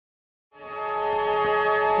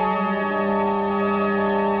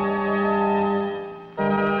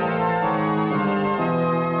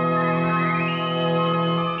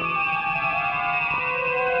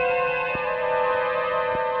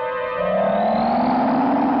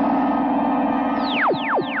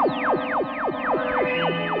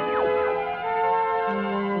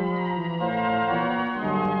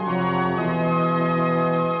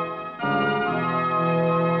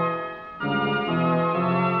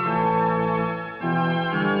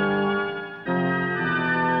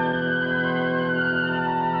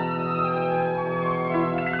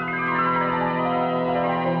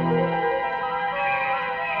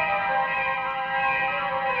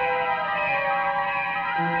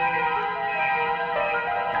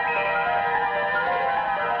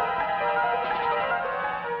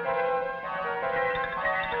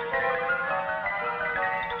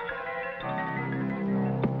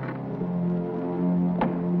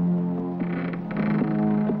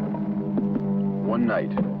one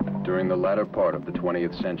night during the latter part of the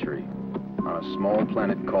 20th century on a small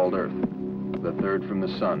planet called Earth, the third from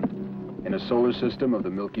the Sun, in a solar system of the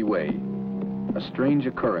Milky Way, a strange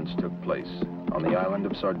occurrence took place on the island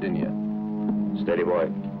of Sardinia. Steady, boy.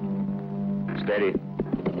 Steady.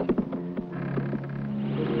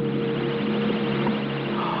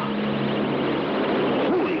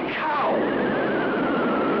 Holy cow!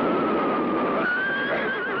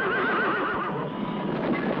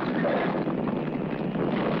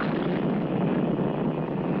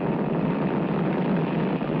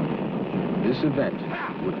 This event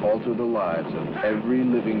would alter the lives of every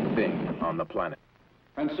living thing on the planet.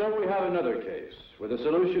 And so we have another case where the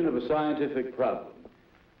solution of a scientific problem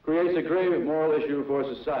creates a grave moral issue for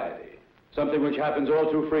society, something which happens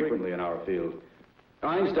all too frequently in our field.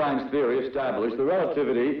 Einstein's theory established the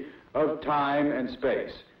relativity of time and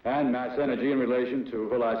space and mass energy in relation to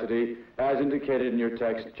velocity as indicated in your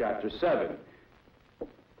text, chapter 7.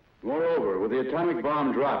 Moreover, with the atomic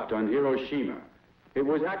bomb dropped on Hiroshima, it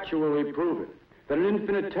was actually proven that an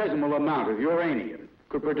infinitesimal amount of uranium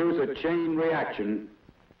could produce a chain reaction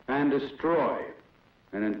and destroy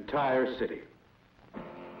an entire city.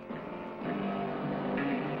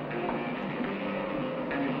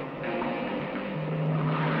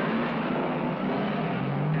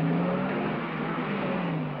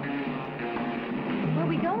 Where are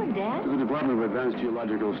we going, Dad? To the Department of Advanced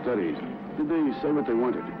Geological Studies. Did they say what they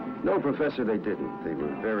wanted? No, Professor, they didn't. They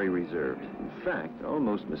were very reserved. In fact,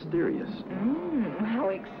 almost mysterious. How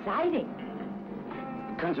exciting.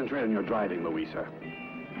 Concentrate on your driving, Louisa.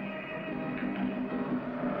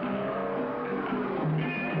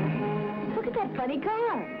 Look at that funny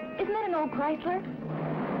car. Isn't that an old Chrysler?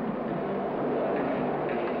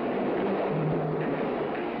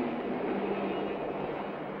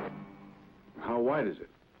 How wide is it?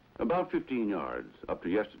 About 15 yards, up to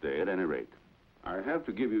yesterday at any rate. I have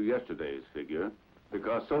to give you yesterday's figure,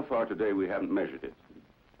 because so far today we haven't measured it.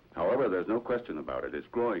 However, there's no question about it. It's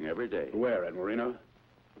growing every day. Where, at Marino?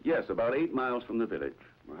 Yes, about 8 miles from the village.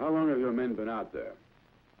 Well, how long have your men been out there?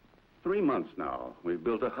 3 months now. We've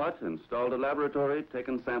built a hut, installed a laboratory,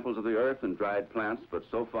 taken samples of the earth and dried plants, but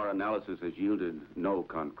so far analysis has yielded no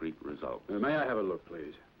concrete results. May I have a look,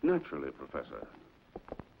 please? Naturally, Professor.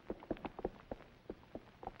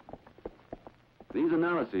 These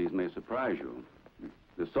analyses may surprise you.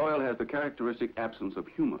 The soil has the characteristic absence of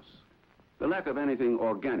humus, the lack of anything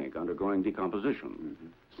organic undergoing decomposition,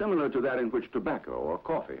 similar to that in which tobacco or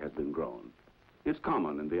coffee has been grown. It's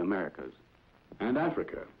common in the Americas. And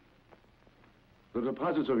Africa. The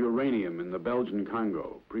deposits of uranium in the Belgian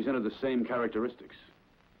Congo presented the same characteristics.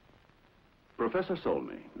 Professor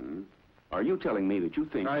Solmy, are you telling me that you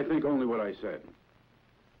think... I think only what I said.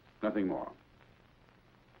 Nothing more.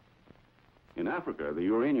 In Africa, the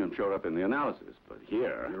uranium showed up in the analysis, but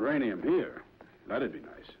here... Uranium here? That'd be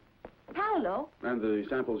nice. Paolo? And the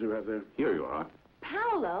samples you have there? Here you are.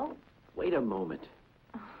 Paolo? Wait a moment.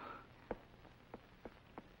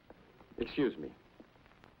 Excuse me.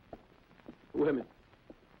 Women.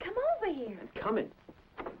 Come over here. I'm coming.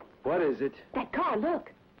 What is it? That car,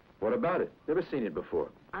 look. What about it? Never seen it before.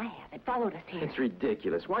 I have. It followed us here. It's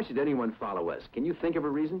ridiculous. Why should anyone follow us? Can you think of a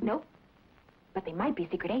reason? Nope. But they might be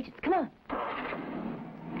secret agents. Come on.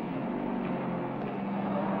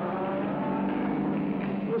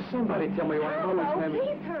 Will somebody tell me why Paolo, all this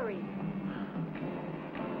please hurry.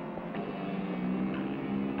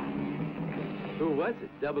 Who was it?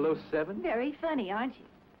 007? Very funny, aren't you?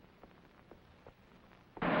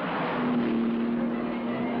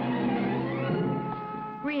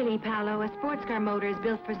 Really, Paolo, a sports car motor is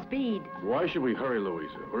built for speed. Why should we hurry,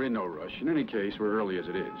 Louisa? We're in no rush. In any case, we're early as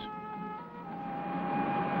it is.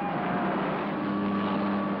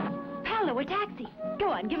 Paolo, a taxi.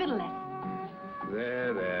 Go on, give it a lift.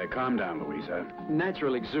 There. Calm down, Louisa.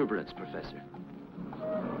 Natural exuberance, Professor.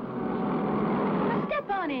 Now step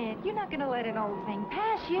on it. You're not going to let an old thing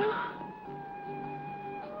pass you.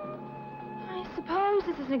 I suppose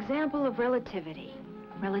this is an example of relativity.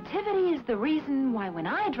 Relativity is the reason why when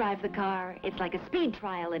I drive the car, it's like a speed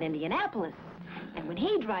trial at Indianapolis. And when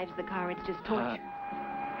he drives the car, it's just torture.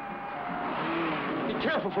 Be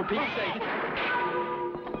careful, for Pete's sake.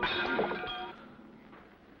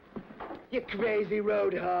 You crazy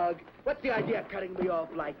road hog. What's the idea of cutting me off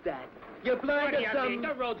like that? You're blind or something?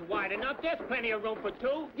 The road's wide enough. There's plenty of room for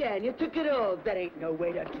two. Yeah, and you took it all. That ain't no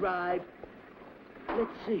way to drive.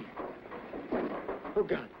 Let's see. Oh,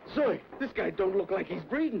 God. Zoe, this guy don't look like he's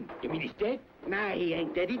breathing. You mean he's dead? Nah, he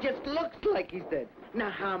ain't dead. He just looks like he's dead. Now,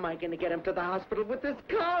 how am I going to get him to the hospital with this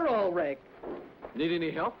car all wrecked? Need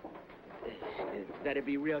any help? That'd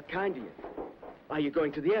be real kind of you. Are you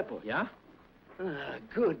going to the airport? Yeah? Ah,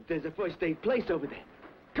 good. There's a first aid place over there.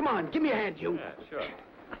 Come on, give me a hand, you. Yeah, sure.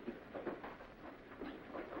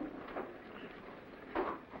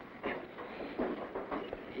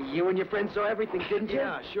 You and your friend saw everything, didn't you?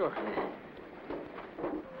 Yeah, sure.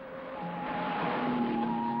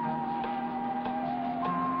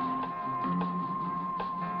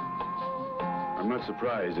 I'm not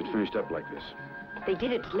surprised it finished up like this. They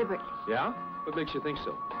did it deliberately. Yeah? What makes you think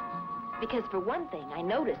so? Because for one thing, I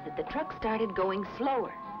noticed that the truck started going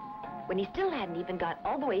slower when he still hadn't even got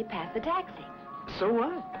all the way past the taxi. So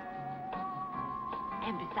what?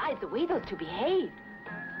 And besides, the way those two behaved,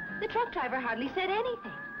 the truck driver hardly said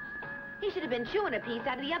anything. He should have been chewing a piece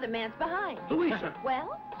out of the other man's behind. Louisa.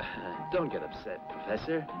 Well? Don't get upset,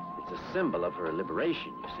 Professor. It's a symbol of her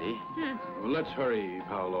liberation, you see. Well, let's hurry,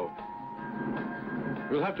 Paolo.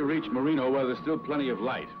 We'll have to reach Marino while there's still plenty of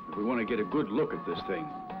light if we want to get a good look at this thing.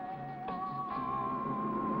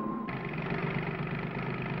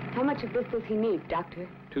 How much of this does he need, Doctor?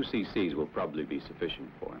 2 cc's will probably be sufficient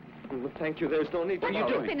for him. Well, thank you. There's no need But to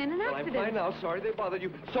you've been in an Well, I'm accident. fine now. Sorry they bothered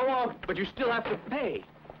you. So long. But you still have to pay.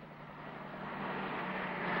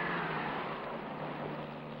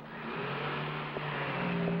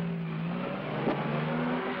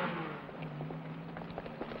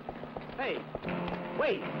 Hey,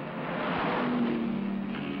 wait.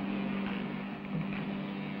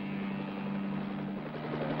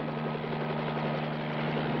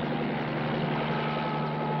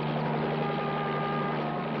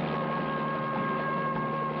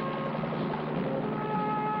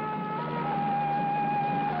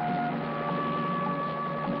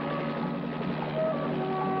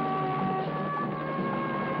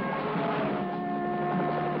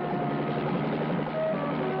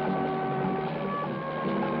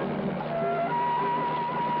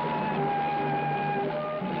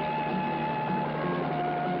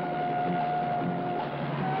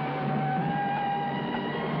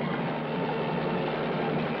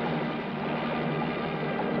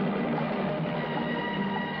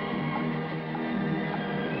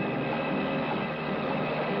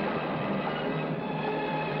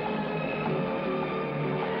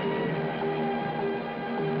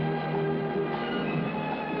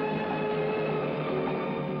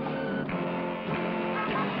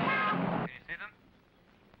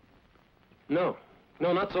 No.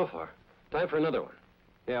 No, not so far. Time for another one.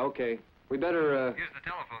 Yeah, okay. We better, Here's the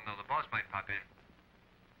telephone, though. The boss might pop in.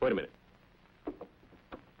 Wait a minute.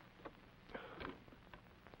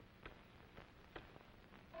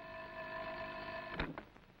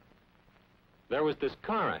 There was this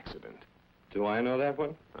car accident. Do I know that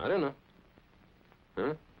one? I don't know.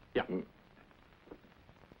 Huh? Yeah.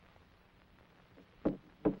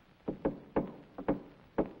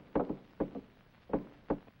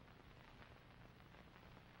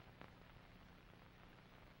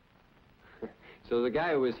 So the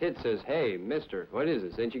guy who was hit says, "Hey, mister, what is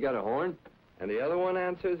this? Ain't you got a horn?" And the other one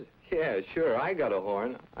answers, "Yeah, sure, I got a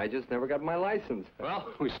horn. I just never got my license." Well,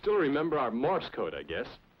 we still remember our Morse code, I guess.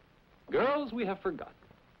 Girls, we have forgotten.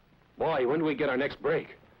 Boy, when do we get our next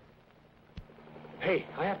break? Hey,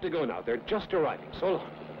 I have to go now. They're just arriving. So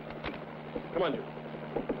long. Come on, dude.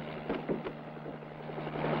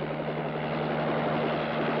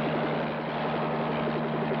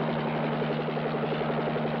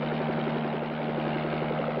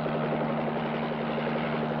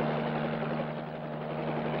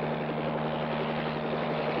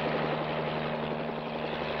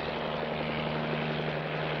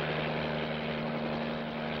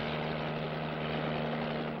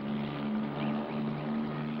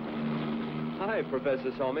 Hi,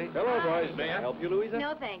 Professor Sommi. Hello, boys. May I help you, Louisa?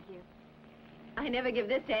 No, thank you. I never give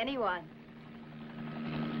this to anyone.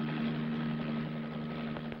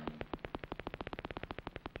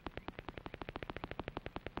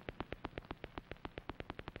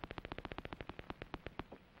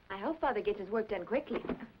 I hope Father gets his work done quickly.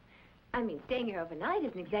 I mean, staying here overnight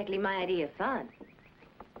isn't exactly my idea of fun.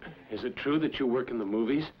 Is it true that you work in the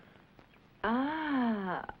movies?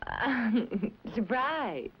 Ah,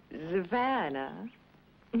 surprise. Savannah.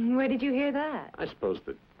 Where did you hear that? I suppose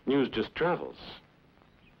the news just travels.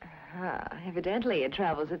 Evidently it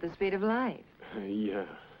travels at the speed of light. Yeah.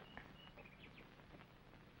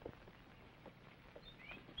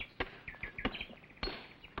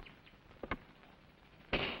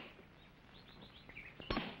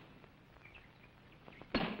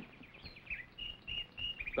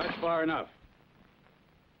 That's far enough.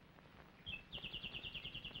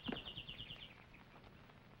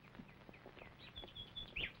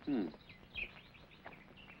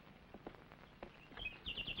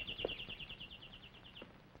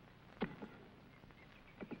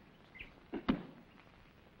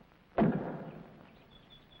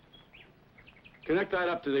 Connect that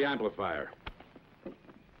up to the amplifier.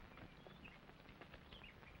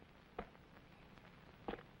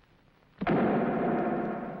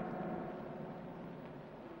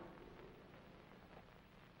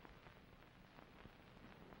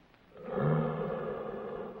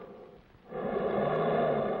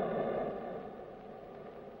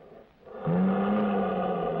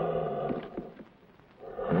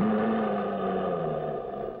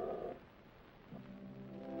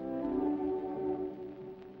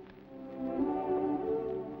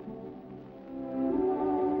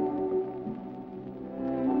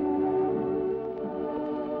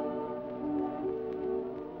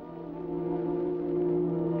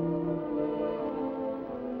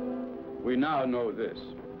 We now know this,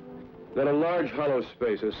 that a large hollow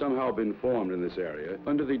space has somehow been formed in this area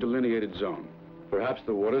under the delineated zone. Perhaps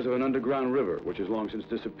the waters of an underground river, which has long since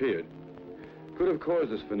disappeared, could have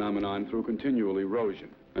caused this phenomenon through continual erosion.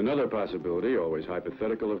 Another possibility, always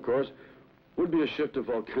hypothetical of course, would be a shift of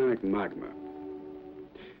volcanic magma.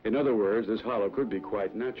 In other words, this hollow could be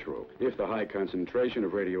quite natural if the high concentration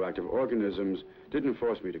of radioactive organisms didn't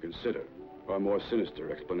force me to consider a more sinister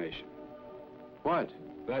explanation. What?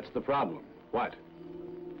 That's the problem. What?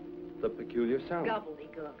 The peculiar sound.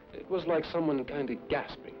 Gobbledygook. It was like someone kind of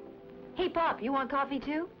gasping. Hey, Pop, you want coffee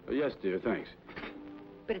too? Yes, dear, thanks.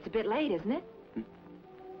 But it's a bit late, isn't it?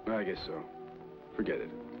 I guess so. Forget it.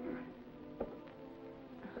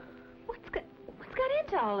 What's got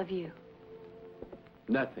into all of you?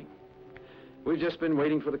 Nothing. We've just been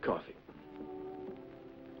waiting for the coffee.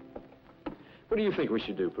 What do you think we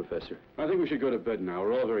should do, Professor? I think we should go to bed now.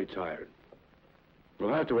 We're all very tired.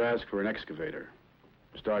 We'll have to ask for an excavator.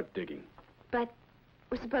 Start digging. But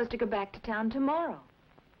we're supposed to go back to town tomorrow.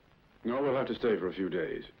 No, we'll have to stay for a few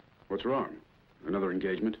days. What's wrong? Another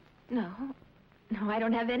engagement? No, I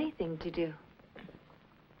don't have anything to do.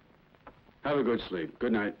 Have a good sleep.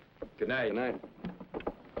 Good night. Good night. Good night.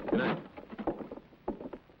 Good night.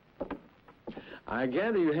 I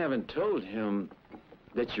gather you haven't told him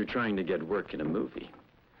that you're trying to get work in a movie.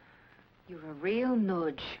 You're a real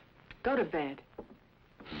nudge. Go to bed.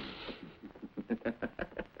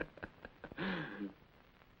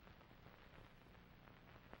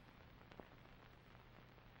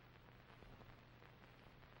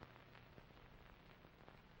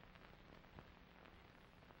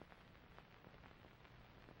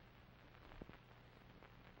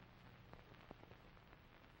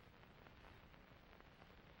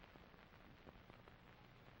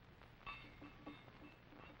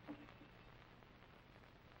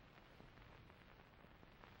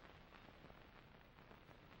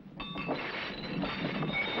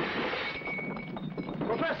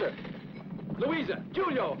 Professor! Louisa!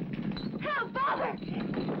 Giulio! Help, Father!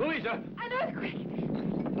 Louisa! An earthquake!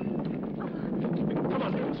 Come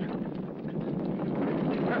on, Professor.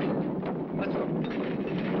 Hurry. Let's go.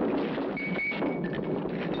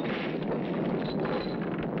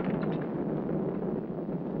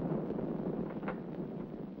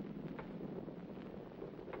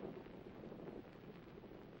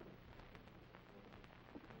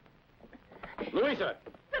 Louisa!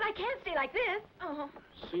 But I can't stay like this. Oh.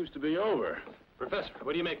 Seems to be over. Professor,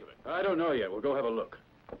 what do you make of it? I don't know yet. We'll go have a look.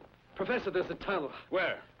 Professor, there's a tunnel.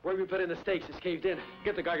 Where? Where we put in the stakes is caved in.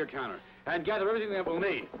 Get the Geiger counter and gather everything that we'll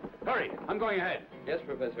need. Hurry, I'm going ahead. Yes,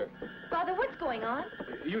 Professor. Father, what's going on?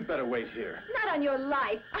 You'd better wait here. Not on your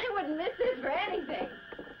life. I wouldn't miss this for anything.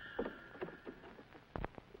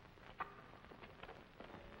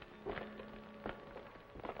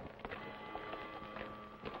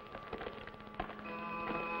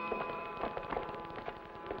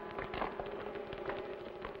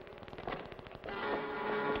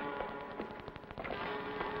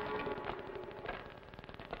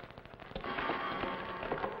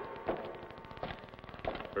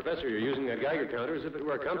 Professor, you're using that Geiger counter as if it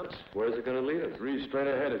were a compass. Where's it going to lead us? Read straight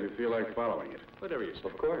ahead if you feel like following it. Whatever you say.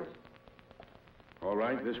 Of course. All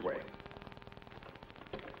right, this way.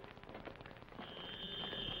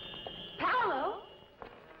 Paolo?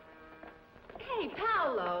 Hey,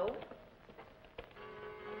 Paolo.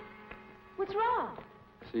 What's wrong?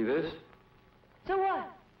 See this? So what?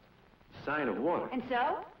 Sign of water. And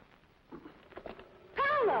so?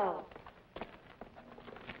 Paolo!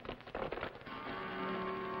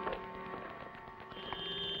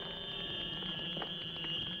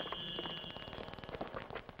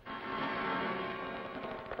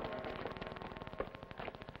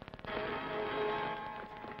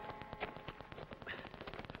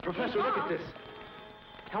 Professor, look at this.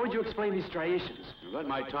 How would you explain these striations? That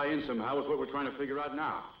might tie in somehow with what we're trying to figure out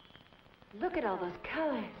now. Look at all those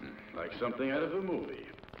colors. Like something out of a movie.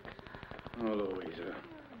 Oh, Louisa.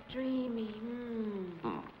 dreamy. A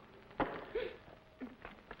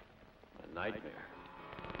nightmare.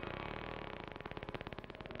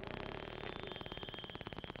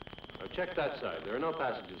 Now check that side. There are no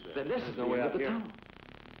passages there. Then this is no the way end out of the here. tunnel.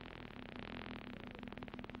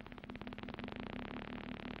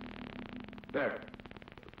 There.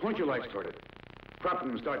 Point your lights toward it. Prop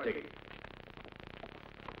them and start digging.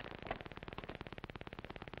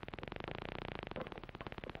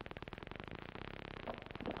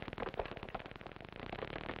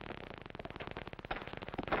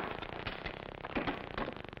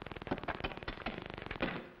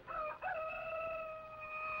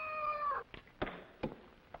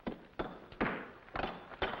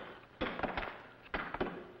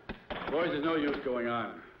 Boys, there's no use going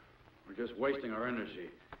on. We're just wasting our energy.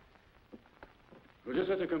 We'll just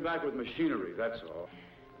have to come back with machinery, that's all.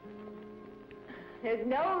 There's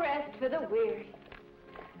no rest for the weary.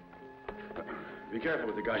 Be careful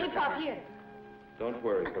with the guy. Keep up here. Don't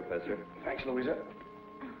worry, Professor. Thanks, Louisa.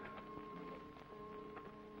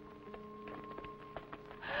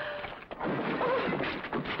 I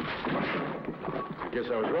guess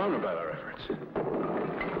I was wrong about our efforts.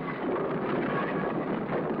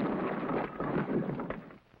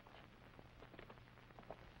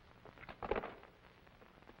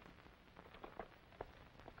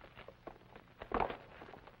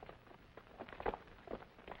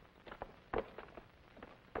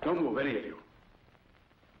 Don't move, any of you.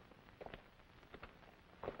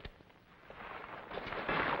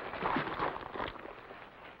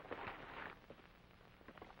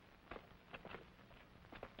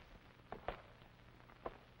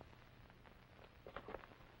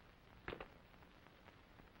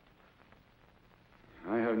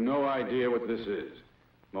 I have no idea what this is.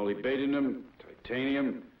 Molybdenum,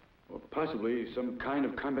 titanium, or possibly some kind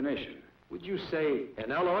of combination. Would you say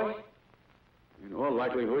an alloy? In all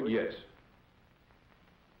likelihood, yes.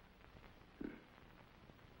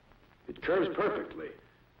 It curves perfectly.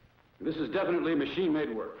 This is definitely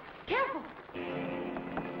machine-made work. Careful.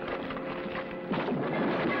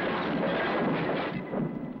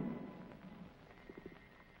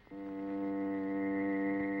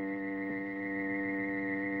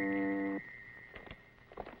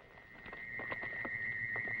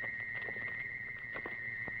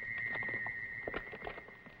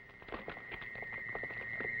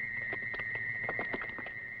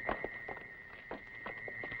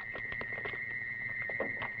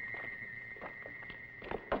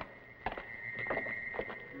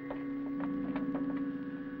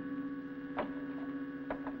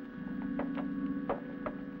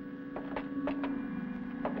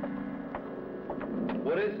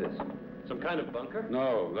 What is this? Some kind of bunker?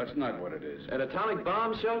 No, that's not what it is. An atomic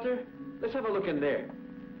bomb shelter? Let's have a look in there.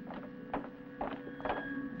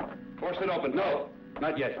 Force it open. No,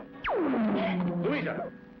 not yet.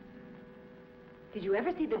 Louisa! Did you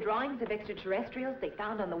ever see the drawings of extraterrestrials they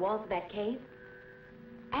found on the walls of that cave?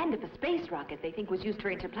 And of a space rocket they think was used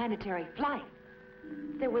for interplanetary flight.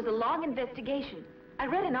 There was a long investigation. I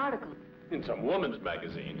read an article. In some woman's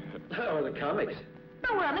magazine. Or the comics.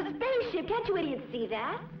 No, we're on a spaceship. Can't you idiots see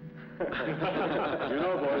that? You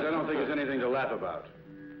know, boys, I don't think there's anything to laugh about.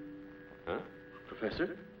 Huh?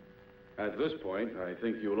 Professor? At this point, I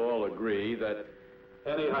think you'll all agree that...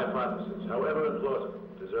 Any hypothesis, however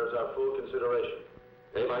implausible, deserves our full consideration.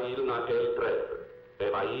 Eva ilna el trep.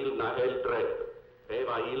 Eva ilna el trep.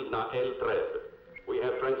 Eva ilna el trep. We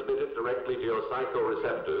have transmitted directly to your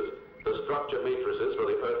psychoreceptors the structure matrices for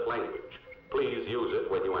the Earth language. Please use it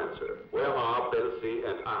when you answer. Where are Belsi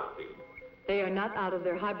and Arti? They are not out of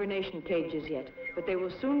their hibernation cages yet, but they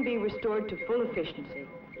will soon be restored to full efficiency.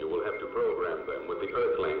 You will have to program them with the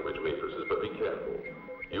Earth language matrices, but be careful.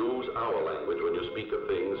 Use our language when you speak of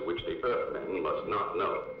things which the Earthmen must not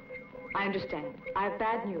know. I understand. I have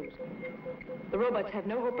bad news. The robots have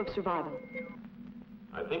no hope of survival.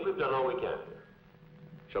 I think we've done all we can.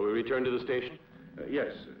 Shall we return to the station?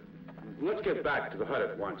 Yes. Let's get back to the hut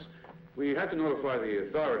at once. We have to notify the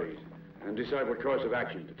authorities and decide what course of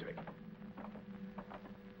action to take.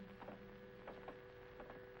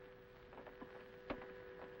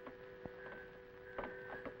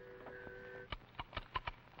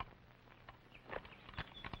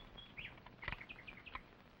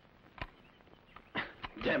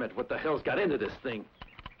 Damn it, what the hell's got into this thing?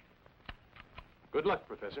 Good luck,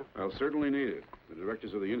 Professor. I'll certainly need it. The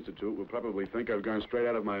directors of the Institute will probably think I've gone straight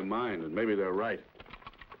out of my mind, and maybe they're right.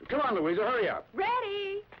 Come on, Louisa, hurry up.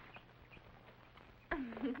 Ready!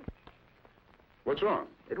 What's wrong?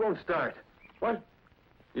 It won't start. What?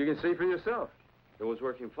 You can see for yourself. It was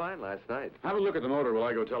working fine last night. Have a look at the motor while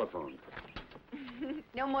I go telephone.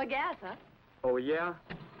 No more gas, huh? Oh, yeah?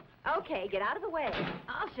 Okay, get out of the way.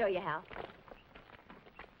 I'll show you how.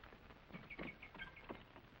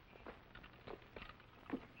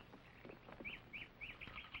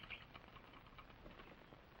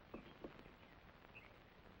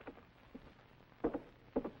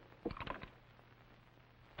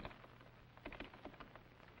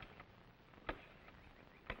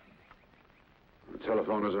 The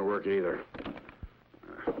telephone doesn't work either.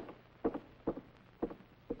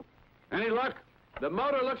 Any luck? The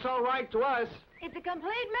motor looks all right to us. It's a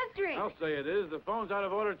complete mystery. I'll say it is. The phone's out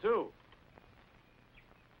of order, too.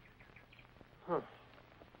 Huh.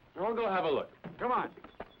 I'll go have a look. Come on.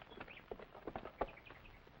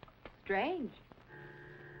 Strange.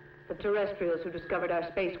 The terrestrials who discovered our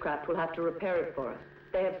spacecraft will have to repair it for us.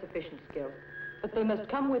 They have sufficient skill. But they must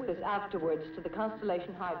come with us afterwards to the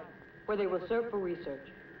constellation Hydra, where they will serve for research.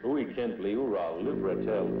 Oui, Kentley, hurrah, le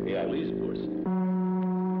bretel, et Alice Course.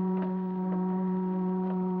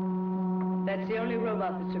 That's the only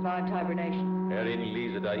robot that survived hibernation.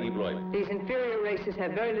 These inferior races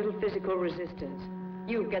have very little physical resistance.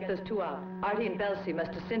 You get those two out. Artie and Belsi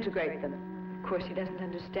must disintegrate them. Of course, he doesn't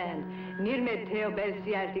understand. Nirmed Theo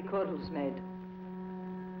Belsi Artie Kodelsmed.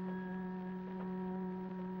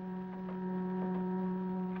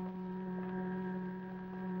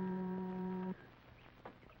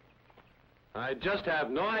 I just have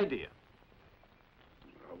no idea.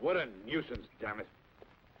 What a nuisance, damn it.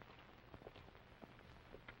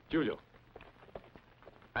 Giulio,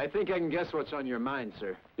 I think I can guess what's on your mind,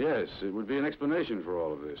 sir. Yes, it would be an explanation for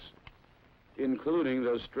all of this, including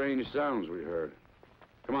those strange sounds we heard.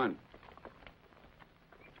 Come on.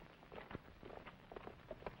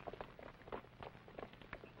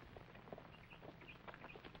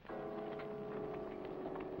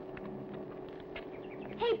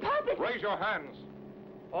 Hey, Puppet! Raise your hands.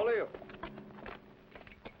 All of you.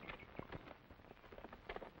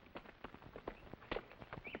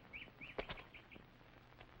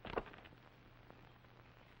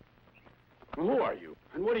 Well, who are you?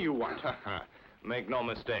 And what do you want? Make no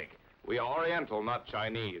mistake. We are Oriental, not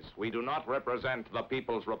Chinese. We do not represent the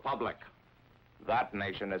People's Republic. That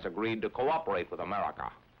nation has agreed to cooperate with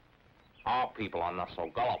America. Our people are not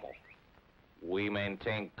so gullible. We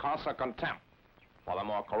maintain constant contempt for the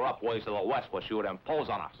more corrupt ways of the West which you would impose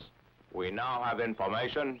on us. We now have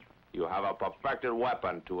information. You have a perfected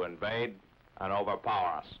weapon to invade and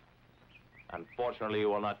overpower us. Unfortunately, you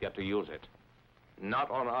will not get to use it.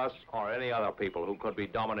 Not on us or any other people who could be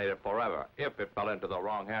dominated forever if it fell into the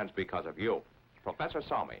wrong hands because of you. Professor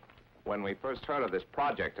Salmi, when we first heard of this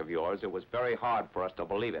project of yours, it was very hard for us to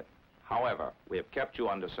believe it. However, we have kept you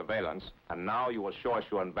under surveillance, and now you will show us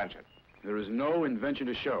your invention. There is no invention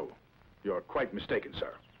to show. You're quite mistaken,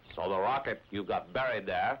 sir. So the rocket you got buried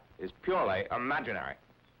there is purely imaginary.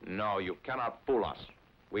 No, you cannot fool us.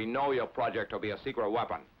 We know your project to be a secret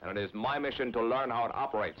weapon, and it is my mission to learn how it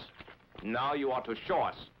operates. Now you ought to show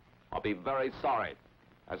us. I'll be very sorry,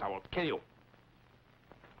 as I will kill you.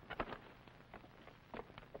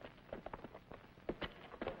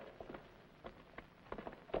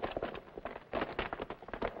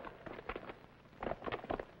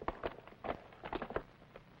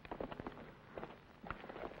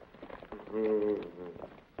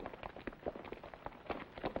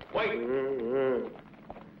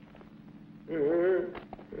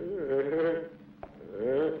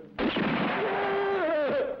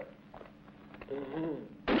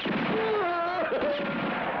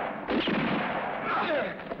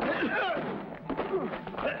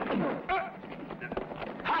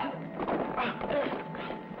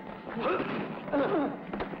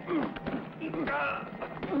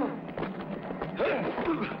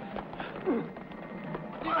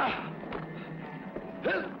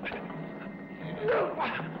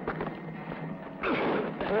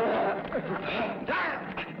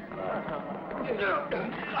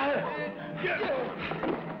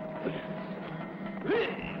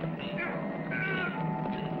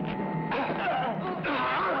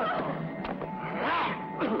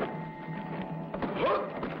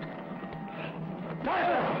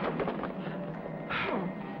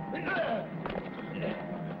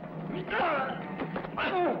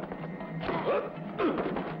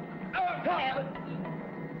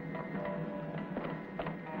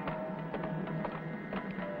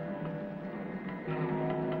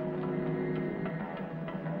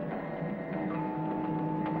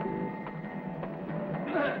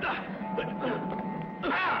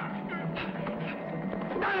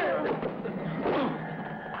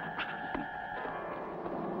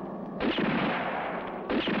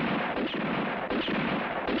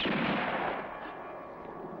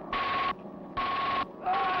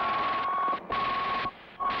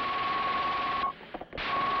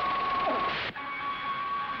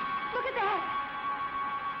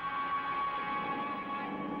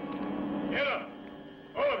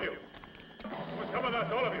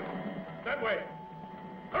 out, all of you. That way.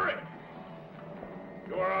 Hurry!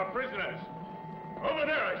 You are our prisoners. Over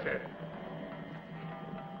there, I said.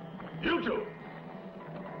 You two.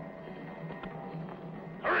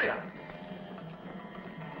 Hurry up.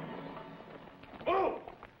 Move!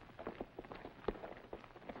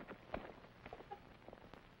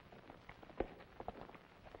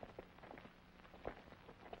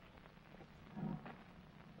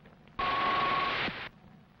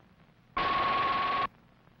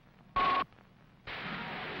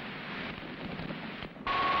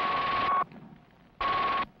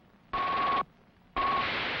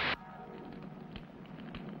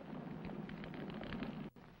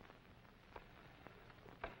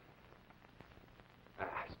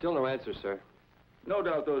 Still no answer, sir. No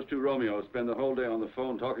doubt those two Romeos spend the whole day on the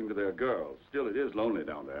phone talking to their girls. Still, it is lonely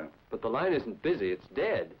down there. But the line isn't busy. It's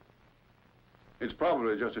dead. It's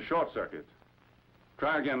probably just a short circuit.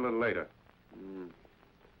 Try again a little later.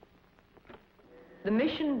 The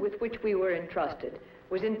mission with which we were entrusted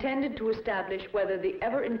was intended to establish whether the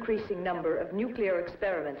ever-increasing number of nuclear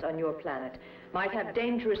experiments on your planet might have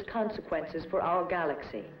dangerous consequences for our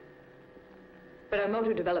galaxy. But our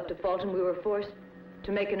motor developed a fault and we were forced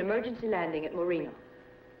to make an emergency landing at Moreno.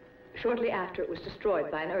 Shortly after, it was destroyed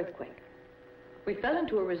by an earthquake. We fell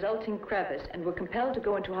into a resulting crevice and were compelled to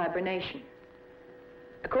go into hibernation.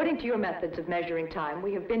 According to your methods of measuring time,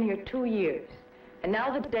 we have been here 2 years, and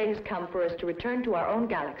now the day has come for us to return to our own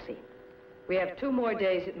galaxy. We have 2 more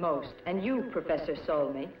days at most, and you, Professor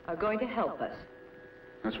Solmy, are going to help us.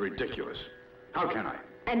 That's ridiculous. How can I?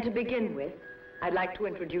 And to begin with, I'd like to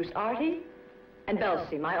introduce Artie and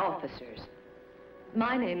Belsi, my officers.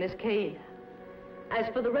 My name is Kaina. As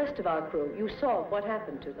for the rest of our crew, you saw what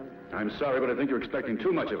happened to them. I'm sorry, but I think you're expecting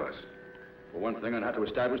too much of us. For one thing, I'd have to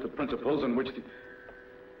establish the principles on which the...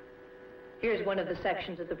 Here's one of the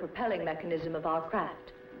sections of the propelling mechanism of our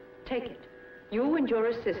craft. Take it. You and your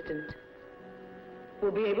assistant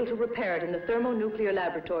will be able to repair it in the thermonuclear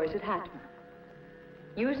laboratories at Hatma.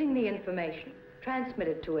 Using the information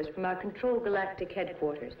transmitted to us from our Control Galactic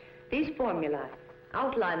headquarters, these formulae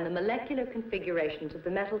outline the molecular configurations of the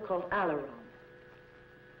metal called alarum.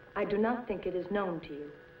 I do not think it is known to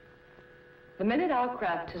you. The minute our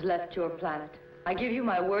craft has left your planet, I give you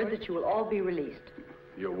my word that you will all be released.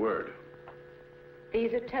 Your word?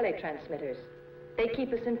 These are teletransmitters. They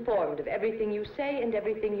keep us informed of everything you say and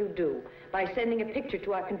everything you do by sending a picture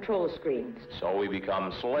to our control screens. So we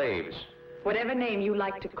become slaves. Whatever name you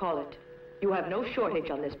like to call it, you have no shortage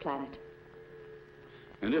on this planet.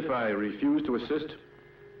 And if I refuse to assist?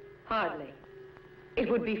 Hardly. It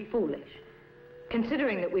would be foolish,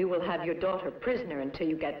 considering that we will have your daughter prisoner until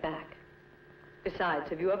you get back.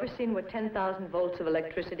 Besides, have you ever seen what 10,000 volts of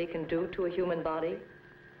electricity can do to a human body?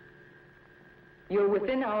 You're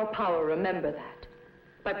within our power, remember that.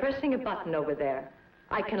 By pressing a button over there,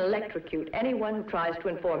 I can electrocute anyone who tries to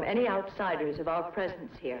inform any outsiders of our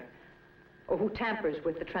presence here, or who tampers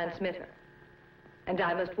with the transmitter. And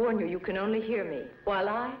I must warn you, you can only hear me, while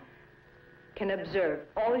I can observe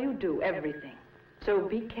all you do, everything. So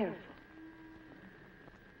be careful.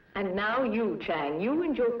 And now you, Chang, you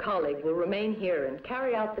and your colleague will remain here and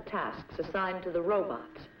carry out the tasks assigned to the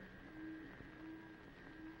robots.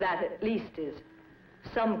 That at least is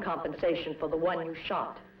some compensation for the one you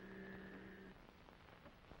shot.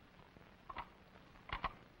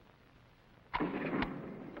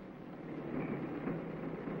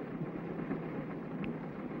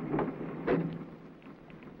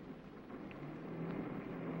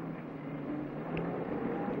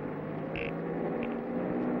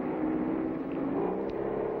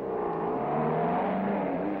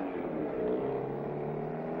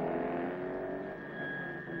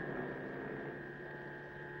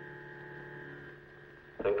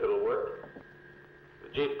 Think it'll work?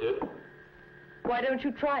 The Jeep did. Why don't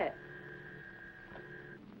you try it?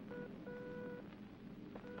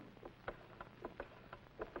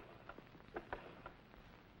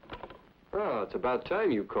 Oh, it's about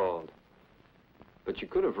time you called. But you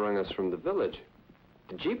could have rung us from the village.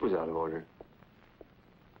 The Jeep was out of order.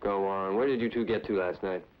 Go on. Where did you two get to last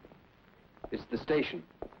night? It's the station.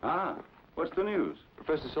 Ah, what's the news?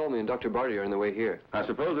 Professor Solmy and Dr. Barty are on the way here. I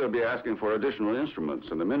suppose they'll be asking for additional instruments,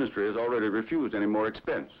 and the ministry has already refused any more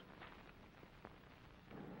expense.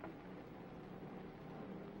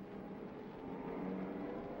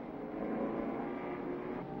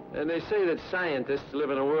 And they say that scientists live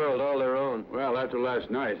in a world all their own. Well, after last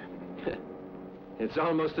night. It's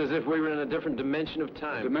almost as if we were in a different dimension of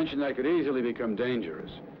time. A dimension that could easily become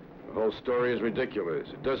dangerous. The whole story is ridiculous.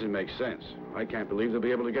 It doesn't make sense. I can't believe they'll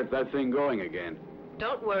be able to get that thing going again.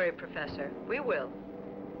 Don't worry, Professor. We will.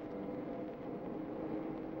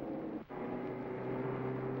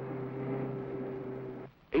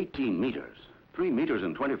 18 meters. 3 meters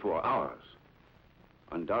in 24 hours.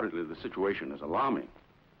 Undoubtedly, the situation is alarming.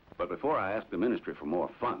 But before I ask the ministry for more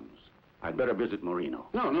funds, I'd better visit Marino.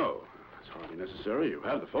 No. It's hardly necessary. You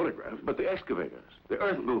have the photograph. But the excavators, the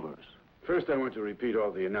earth movers. First, I want to repeat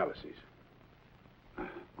all the analyses.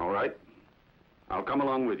 All right. I'll come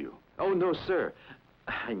along with you. Oh, no, sir.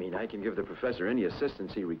 I mean, I can give the professor any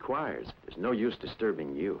assistance he requires. There's no use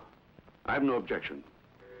disturbing you. I have no objection.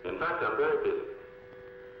 In fact, I'm very busy.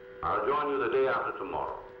 I'll join you the day after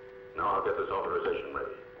tomorrow. Now I'll get this authorization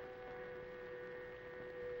ready.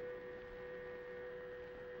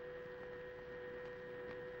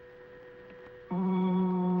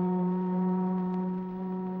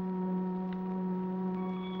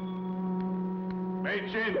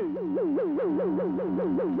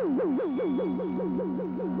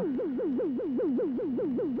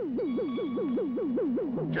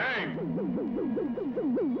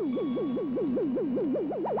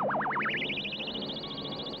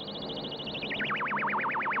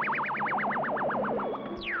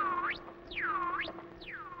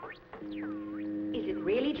 Is it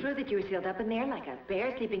really true that you were sealed up in there like a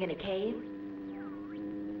bear sleeping in a cave?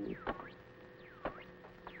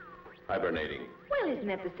 Hibernating. Well, isn't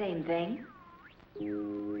that the same thing?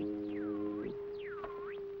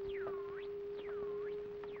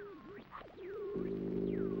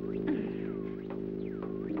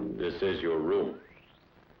 This is your room.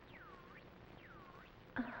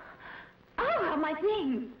 Oh, how my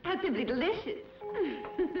things! How simply delicious!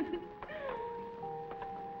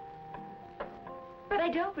 But I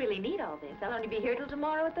don't really need all this. I'll only be here till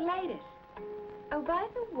tomorrow at the latest. Oh, by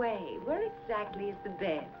the way, where exactly is the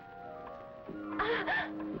bed?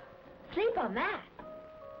 Sleep on that.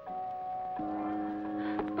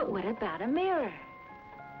 But what about a mirror?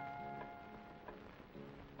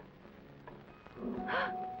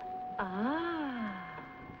 Ah.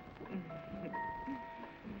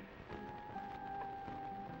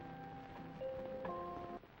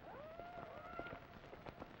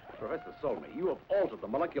 Professor Solney, you have altered the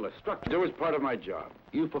molecular structure. It was part of my job.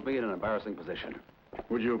 You put me in an embarrassing position.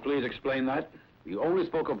 Would you please explain that? You only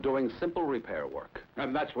spoke of doing simple repair work.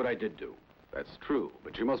 And that's what I did do. That's true,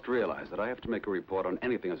 but you must realize that I have to make a report on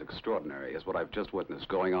anything as extraordinary as what I've just witnessed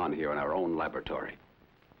going on here in our own laboratory.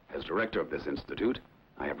 As director of this institute,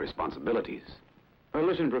 I have responsibilities. Well,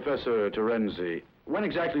 listen, Professor Terenzi, when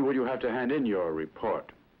exactly will you have to hand in your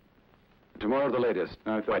report? Tomorrow the latest,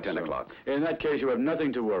 by 10 o'clock. In that case, you have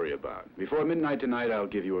nothing to worry about. Before midnight tonight, I'll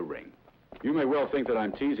give you a ring. You may well think that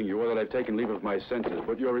I'm teasing you or that I've taken leave of my senses,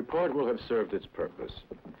 but your report will have served its purpose.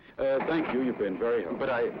 Thank you. You've been very helpful.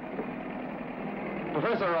 But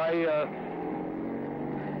Professor,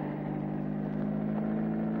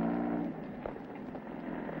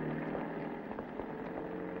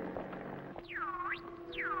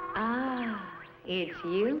 Ah, it's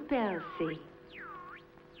you, Belsi.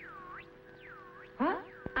 Huh?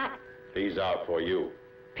 These are for you.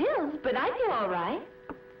 Pills? But I feel all right.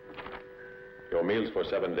 Your meals for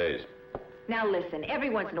 7 days. Now listen, every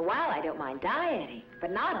once in a while I don't mind dieting,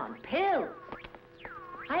 but not on pills.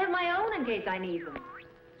 I have my own in case I need them.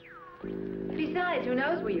 Besides, who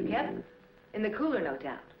knows where you kept them? In the cooler, no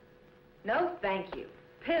doubt. No, thank you.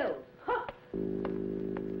 Pills. Huh.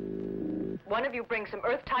 One of you bring some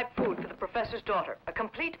Earth-type food for the professor's daughter. A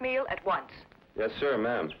complete meal at once. Yes, sir,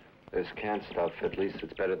 ma'am. This can't stuff. At least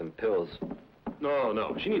it's better than pills.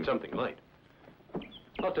 No. She needs something light.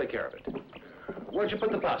 I'll take care of it. Where'd you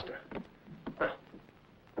put the pasta?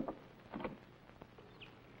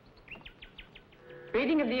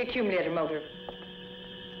 Reading of the accumulator motor.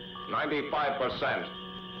 95%.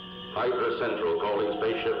 Hydra Central calling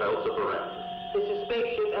spaceship Elsa. This is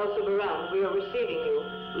spaceship Elsa. We are receiving you.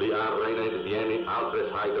 Liar Reine Vieni Altres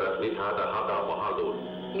Hydra Nithada Hada Bahadur.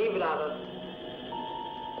 Livrava.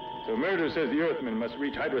 So Murder says the Earthmen must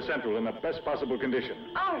reach Hydra Central in the best possible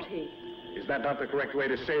condition. Artie. Is that not the correct way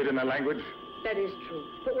to say it in their language? That is true.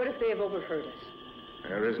 But what if they have overheard us?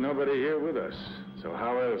 There is nobody here with us. So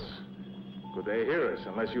how else could they hear us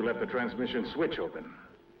unless you left the transmission switch open?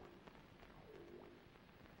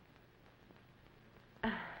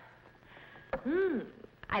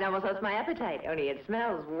 I'd almost lost my appetite, only it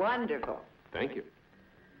smells wonderful. Thank you.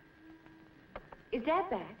 Is Dad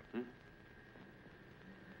back?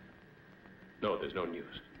 No, there's no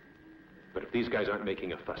news. But if these guys aren't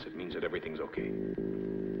making a fuss, it means that everything's okay.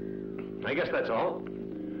 I guess that's all.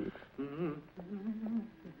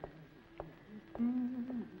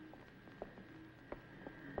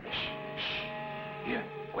 Shh. Here,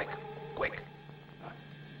 quick.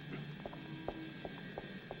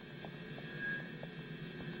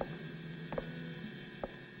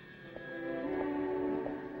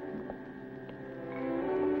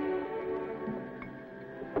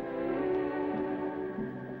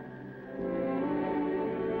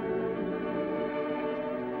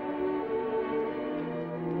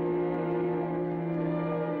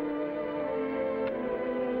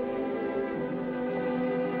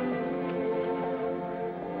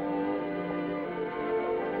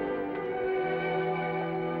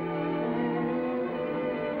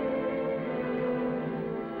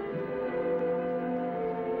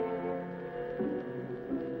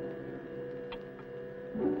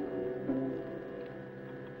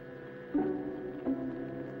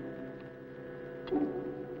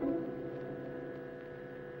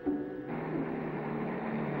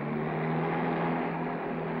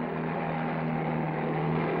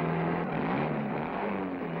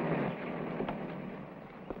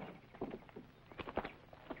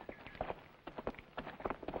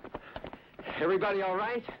 Everybody all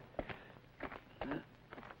right?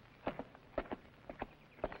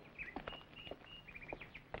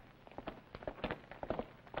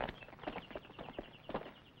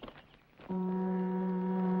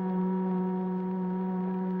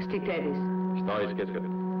 Stiteris. Stories get good.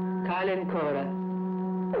 Carlin Cora.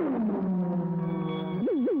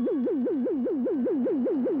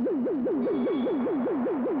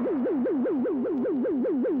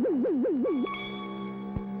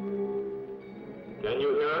 Can you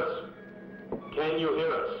hear us? Can you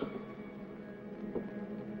hear us?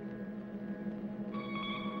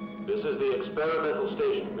 This is the experimental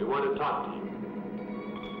station. We want to talk to you.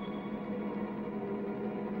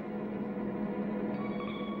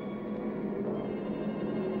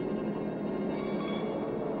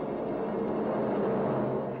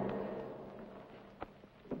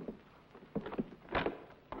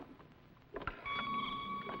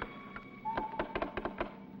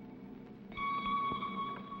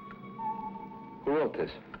 Who wrote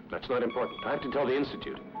this? That's not important. I have to tell the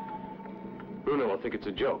Institute. Bruno will think it's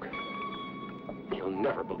a joke. He'll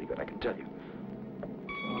never believe it, I can tell you.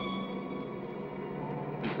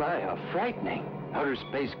 My, how frightening. Outer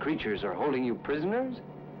space creatures are holding you prisoners?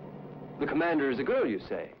 The commander is a girl, you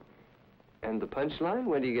say? And the punchline?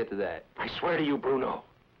 When do you get to that? I swear to you, Bruno,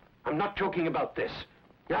 I'm not joking about this.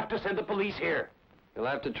 You have to send the police here. You'll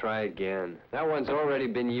have to try again. That one's already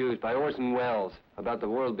been used by Orson Welles about the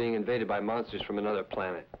world being invaded by monsters from another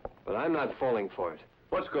planet. But I'm not falling for it.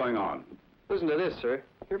 What's going on? Listen to this, sir.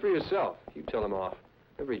 Hear for yourself. You tell him off.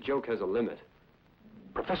 Every joke has a limit.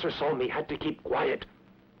 Professor Solmy had to keep quiet.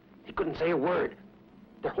 He couldn't say a word.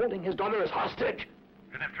 They're holding his daughter as hostage.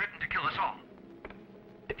 And they've threatened to kill us all.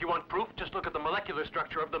 If you want proof, just look at the molecular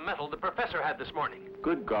structure of the metal the professor had this morning.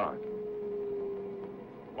 Good God.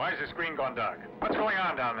 Why is the screen gone dark? What's going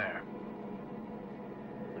on down there?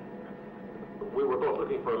 We were both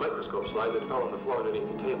looking for a microscope slide that fell on the floor underneath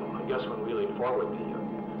the table. I guess when we leaned forward,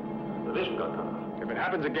 the vision got cut off. If it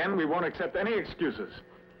happens again, we won't accept any excuses.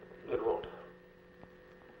 It won't.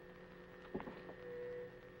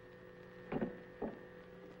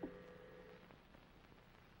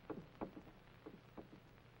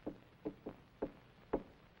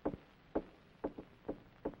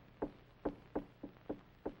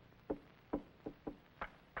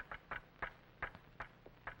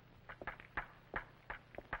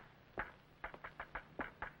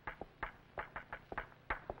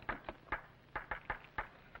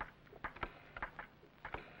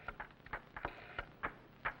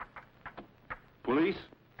 Police?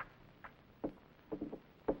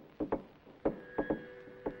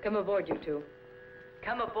 Come aboard, you two.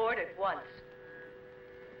 Come aboard at once.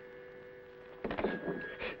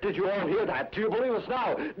 Did you all hear that? Do you believe us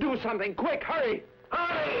now? Do something quick, hurry!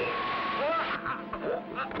 Hurry!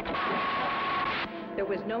 There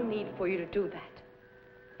was no need for you to do that.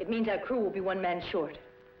 It means our crew will be one man short.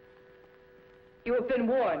 You have been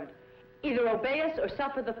warned. Either obey us or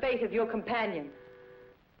suffer the fate of your companion.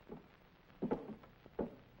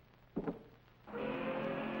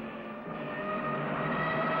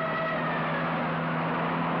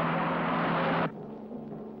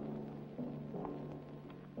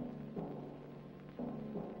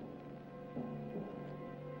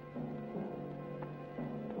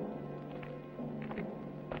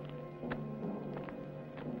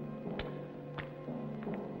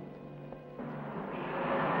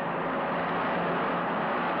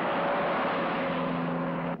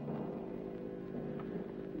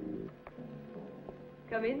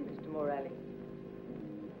 Come in, Mr. Morelli.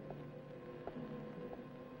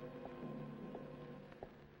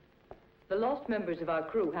 The lost members of our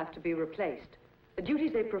crew have to be replaced. The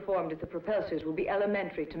duties they performed at the propulsors will be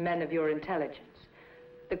elementary to men of your intelligence.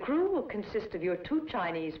 The crew will consist of your two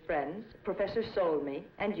Chinese friends, Professor Solmy,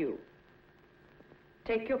 and you.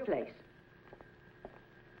 Take your place.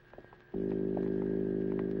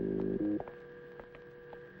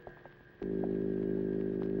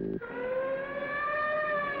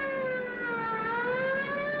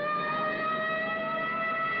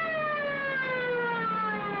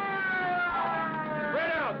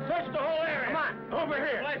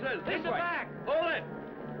 This way. Hold it.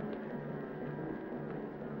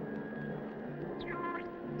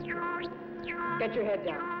 Get your head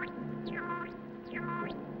down.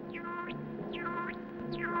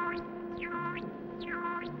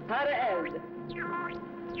 Para eld.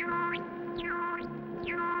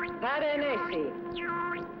 Para enesi.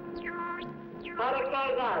 Para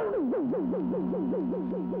cargal.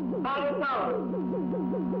 Para power.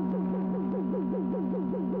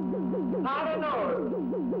 Para nord.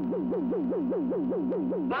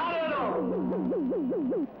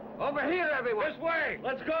 Over here, everyone. This way.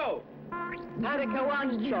 Let's go.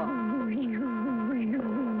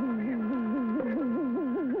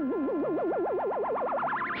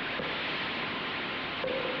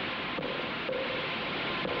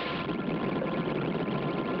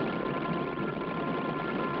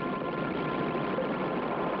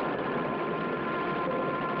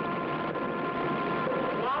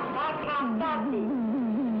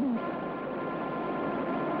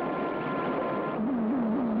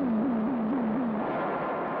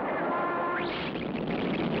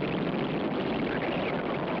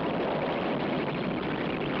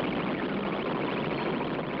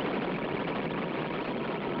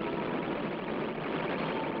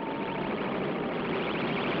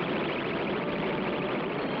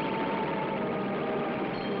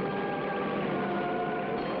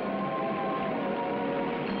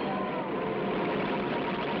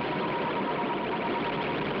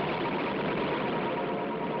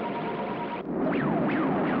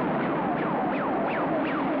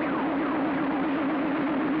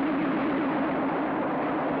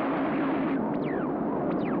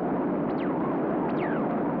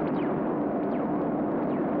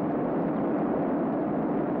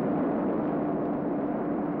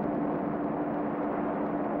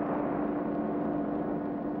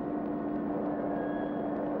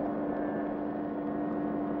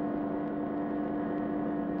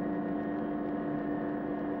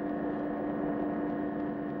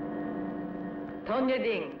 Tonya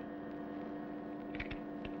Ding.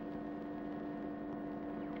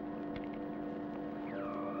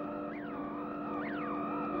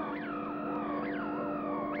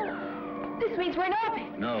 This means we're in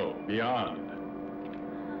orbit. No, beyond.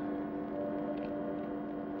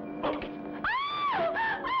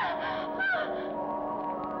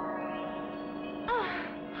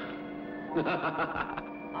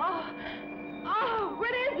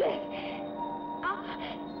 What is it?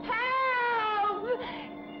 Help!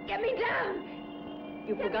 Get me down!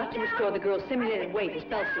 You forgot to restore the girl's simulated weight as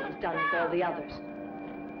Belsi has done with all the others.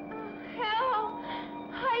 Help!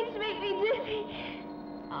 Heights make me dizzy.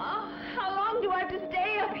 How long do I have to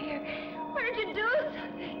stay up here? Why don't you do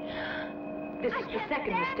something? This is the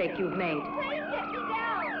second mistake you've made. Please get me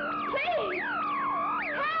down! Please!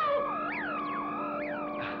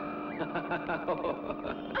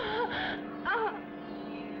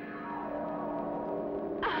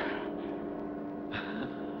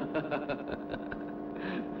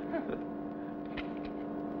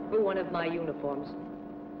 For one of my uniforms.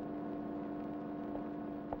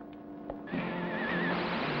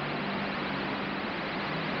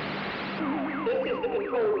 This is the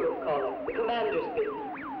control room calling. The commander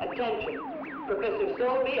speaking. Attention. Professor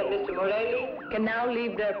Solby and Mr. Morelli Can now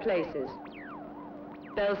leave their places.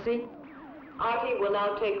 Belsi? Artie will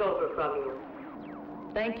now take over from you.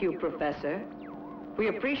 Thank you, Professor. We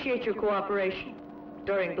appreciate your cooperation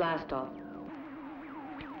during blastoff.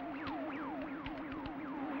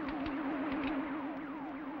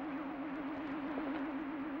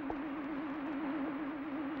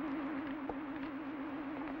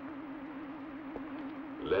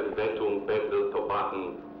 L'envetum pedel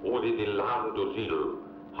tobaten uli di lando zil,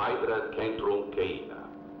 Hydra centrum keina.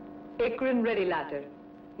 Ikrin ready latter.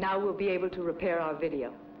 Now we'll be able to repair our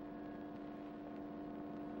video.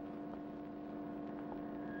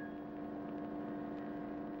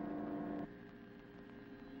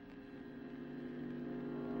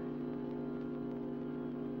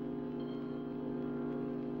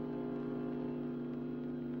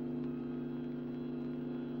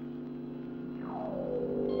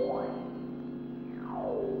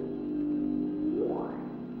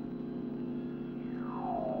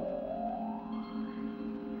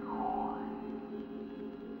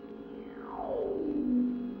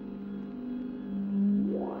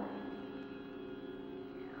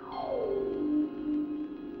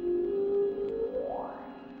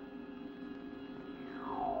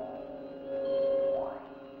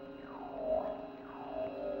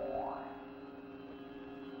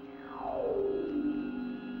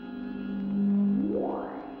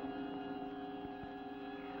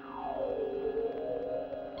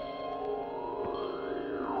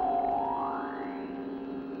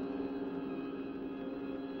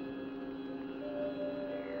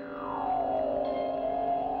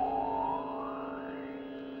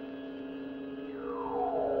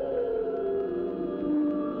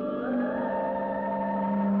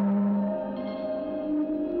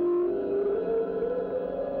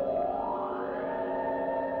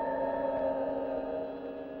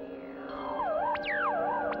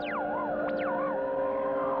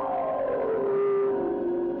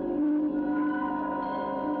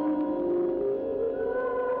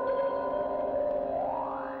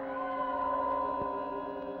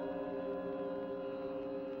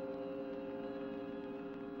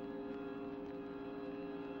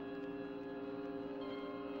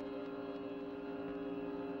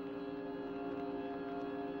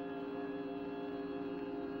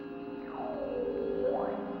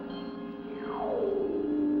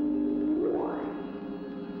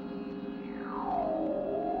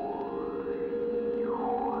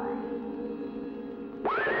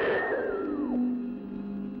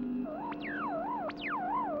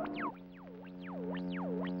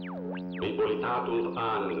 Katuf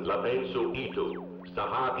an Lapensu Itu,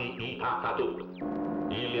 Sahabi Ita Katut,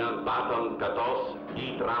 Ilian Baton Katos,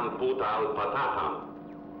 Itram Putal Patatam,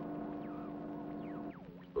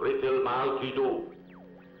 Ritil Mal Kidu,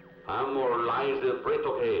 Amor Lize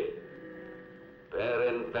Pretoke,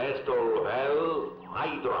 Peren Pestol Hell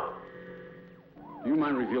Hydra. Do you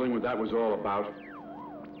mind revealing what that was all about?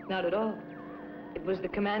 Not at all. It was the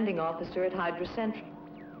commanding officer at Hydra Central.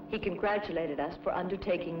 He congratulated us for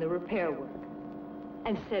undertaking the repair work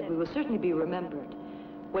and said we will certainly be remembered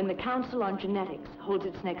when the Council on Genetics holds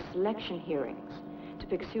its next selection hearings to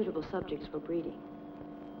pick suitable subjects for breeding.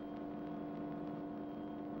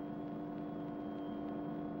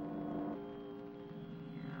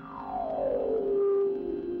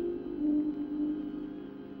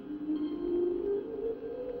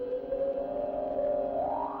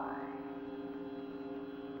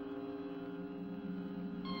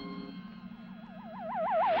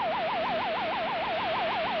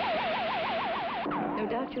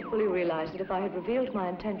 You fully realize that if I had revealed my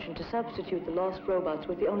intention to substitute the lost robots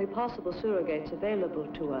with the only possible surrogates available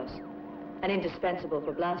to us, and indispensable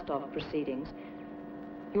for blast-off proceedings,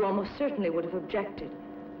 you almost certainly would have objected,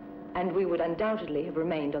 and we would undoubtedly have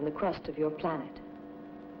remained on the crust of your planet.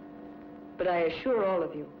 But I assure all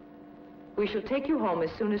of you, we shall take you home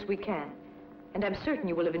as soon as we can, and I'm certain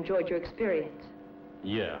you will have enjoyed your experience.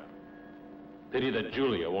 Yeah. Pity that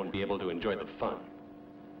Julia won't be able to enjoy the fun.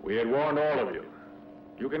 We had warned all of you.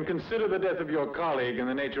 You can consider the death of your colleague in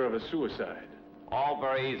the nature of a suicide. All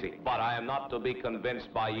very easy, but I am not to be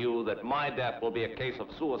convinced by you that my death will be a case of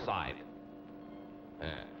suicide.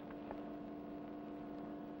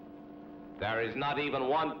 There is not even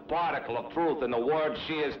one particle of truth in the words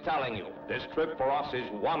she is telling you. This trip for us is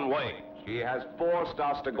one way. She has forced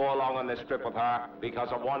us to go along on this trip with her because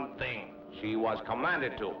of one thing. She was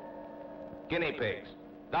commanded to. Guinea pigs.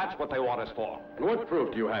 That's what they want us for. And what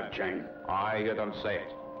proof do you have, Chang? I hear them say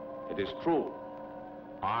it. It is true.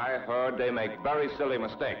 I heard they make very silly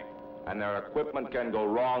mistakes, and their equipment can go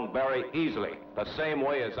wrong very easily, the same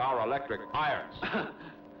way as our electric irons.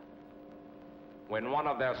 When one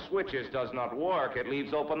of their switches does not work, it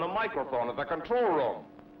leaves open the microphone of the control room.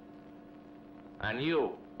 And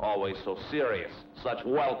you, always so serious, such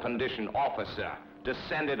well-conditioned officer,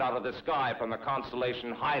 descended out of the sky from the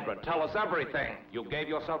constellation Hydra. Tell us everything. You gave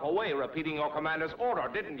yourself away repeating your commander's order,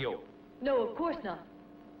 didn't you? No, of course not.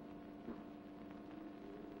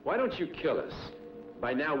 Why don't you kill us?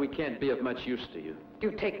 By now, we can't be of much use to you.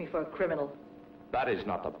 You take me for a criminal. That is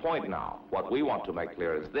not the point now. What we want to make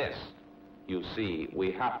clear is this. You see,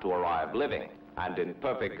 we have to arrive living and in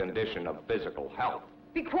perfect condition of physical health.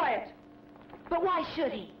 Be quiet. But why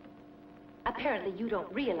should he? Apparently, you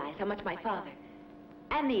don't realize how much my father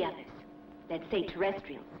and the others, let's say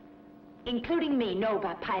terrestrials, including me, know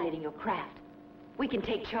about piloting your craft. We can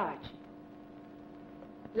take charge.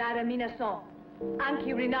 Lara Minason.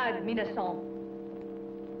 Anki Renard Minason.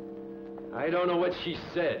 I don't know what she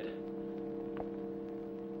said.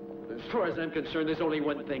 As far as I'm concerned, there's only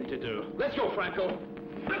one thing to do. Let's go, Franco.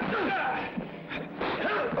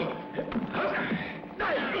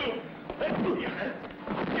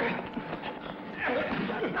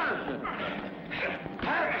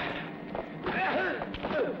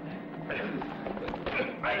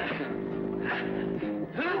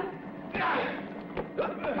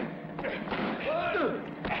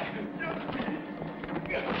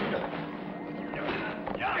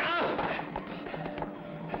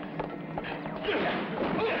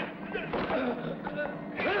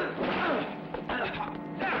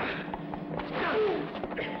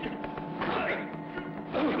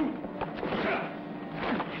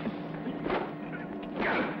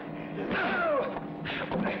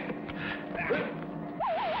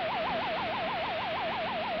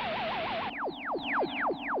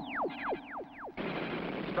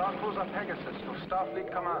 Pegasus to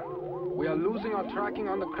Starfleet Command. We are losing our tracking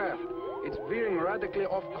on the craft. It's veering radically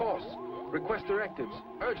off course. Request directives.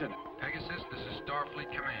 Urgent. Pegasus, this is Starfleet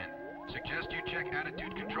Command. Suggest you check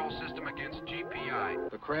attitude control system against GPI.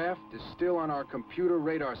 The craft is still on our computer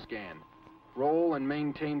radar scan. Roll and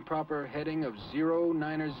maintain proper heading of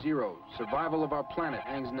 090. Survival of our planet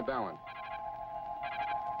hangs in the balance.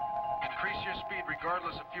 Increase your speed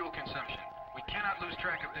regardless of fuel consumption. We cannot lose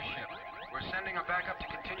track of this ship. We're sending a backup to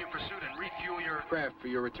continue pursuit and refuel your craft for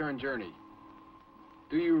your return journey.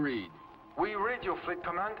 Do you read? We read you, Fleet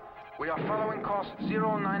Command. We are following course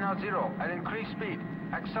 090 at increased speed,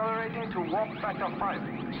 accelerating to warp factor 5.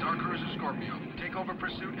 Star Cruiser Scorpio, take over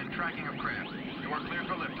pursuit and tracking of craft. You are clear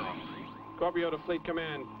for liftoff. Scorpio to Fleet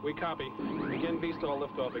Command. We copy. Begin VSTOL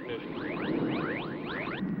liftoff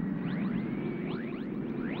ignition.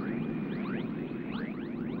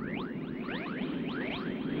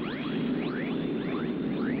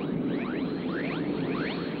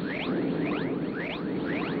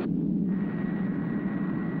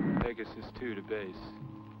 Pegasus 2 to base.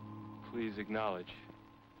 Please acknowledge.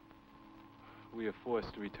 We are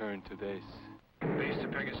forced to return to base. Base to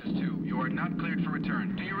Pegasus 2. You are not cleared for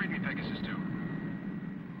return. Do you read me, Pegasus 2?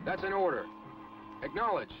 That's an order.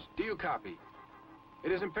 Acknowledge. Do you copy?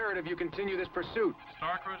 It is imperative you continue this pursuit.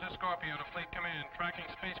 Star Cruiser Scorpio to Fleet Command, tracking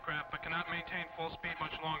spacecraft but cannot maintain full speed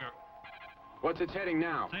much longer. What's its heading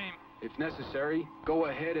now? Same. If necessary, go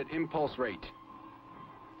ahead at impulse rate.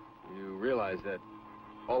 You realize that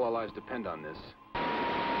all our lives depend on this.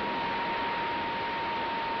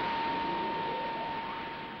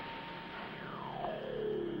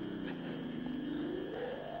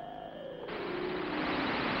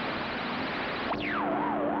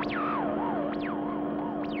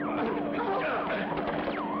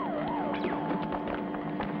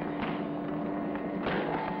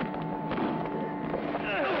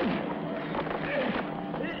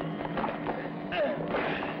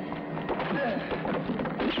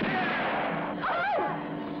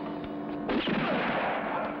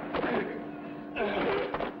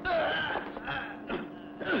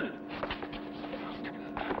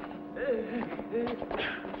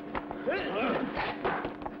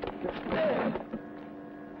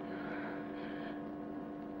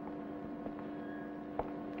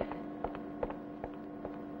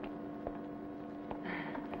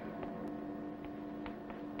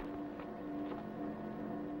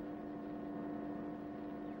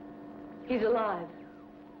 He's alive.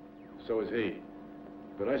 So is he.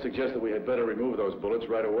 But I suggest that we had better remove those bullets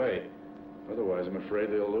right away. Otherwise, I'm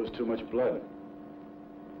afraid they'll lose too much blood.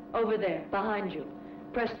 Over there, behind you.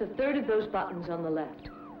 Press the third of those buttons on the left.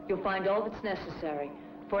 You'll find all that's necessary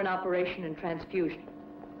for an operation and transfusion.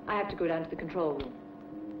 I have to go down to the control room.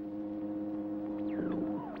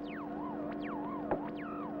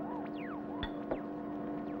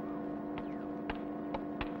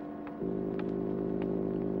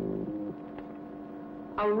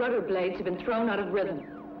 Our rudder blades have been thrown out of rhythm.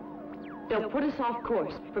 They'll put us off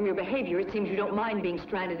course. From your behavior, it seems you don't mind being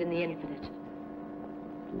stranded in the infinite.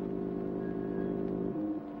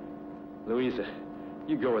 Louisa,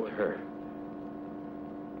 you go with her.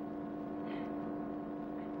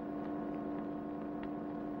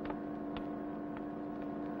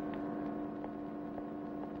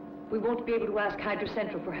 We won't be able to ask Hydra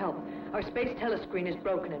Central for help. Our space telescreen is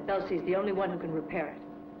broken, and Belsey's the only one who can repair it.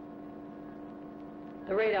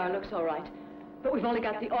 The radar looks all right, but we've only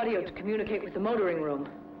got the audio to communicate with the motoring room.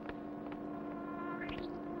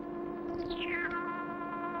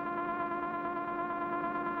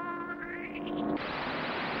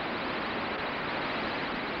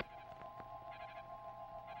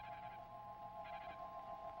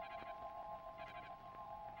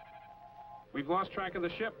 We've lost track of the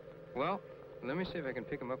ship. Well, let me see if I can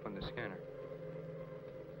pick him up on the scanner.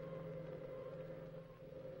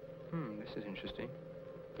 This is interesting.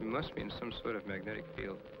 He must be in some sort of magnetic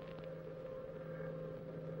field.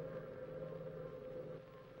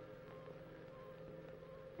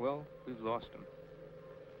 Well, we've lost him.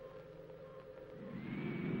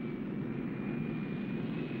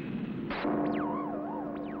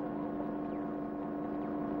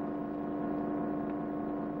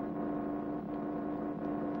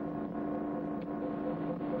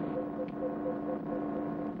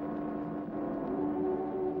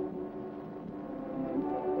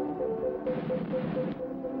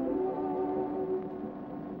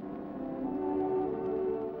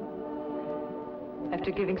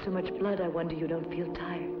 After giving so much blood, I wonder you don't feel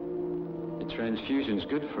tired. The transfusion's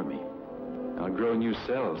good for me. I'll grow new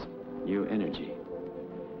cells, new energy.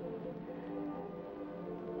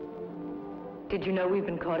 Did you know we've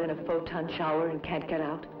been caught in a photon shower and can't get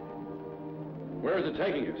out? Where is it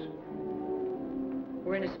taking us?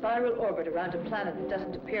 We're in a spiral orbit around a planet that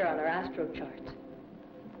doesn't appear on our astro charts.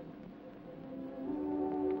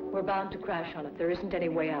 We're bound to crash on it. There isn't any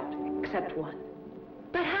way out, except one.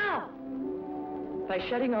 But how? By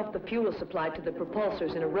shutting off the fuel supply to the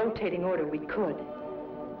propulsors in a rotating order, we could.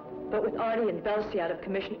 But with Artie and Belsey out of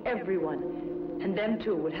commission, everyone, and them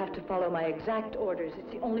too, would have to follow my exact orders.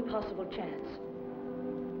 It's the only possible chance.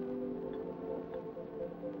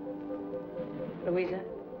 Louisa,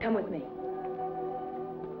 come with me.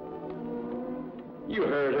 You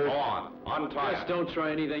heard her. Go on. Untie Just don't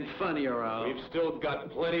try anything funny or I'll... We've still got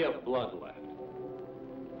plenty of blood left.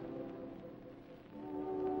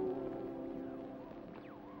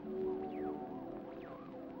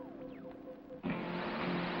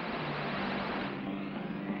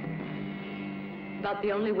 About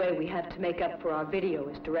the only way we have to make up for our video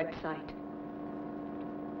is direct sight.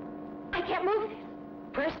 I can't move this.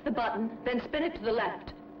 Press the button, then spin it to the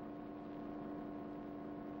left.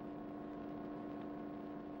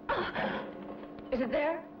 Is it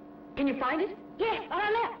there? Can you find it? Yes, on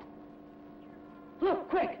our left. Look,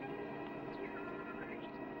 quick.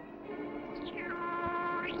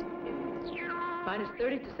 Minus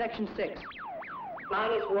 30 to section 6.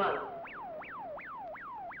 Minus 1.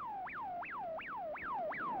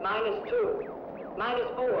 Minus 2. Minus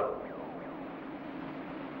 4.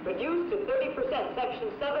 Reduced to 30%,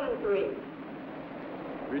 section 7 and 3.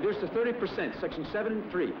 Reduced to 30%, section 7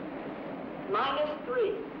 and 3. Minus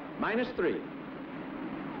 3. Minus 3.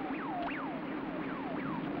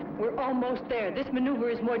 We're almost there. This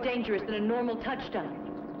maneuver is more dangerous than a normal touchdown.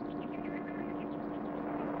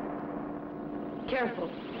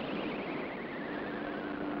 Careful.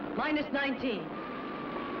 Minus 19.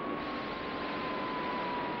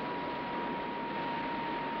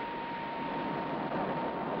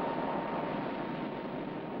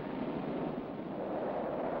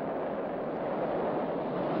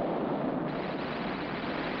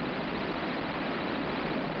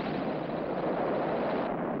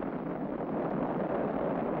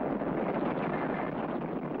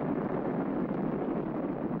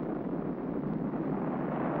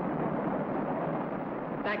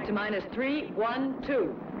 Back to minus 3, 1,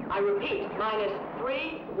 2. I repeat, minus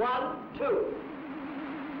 3, 1, 2.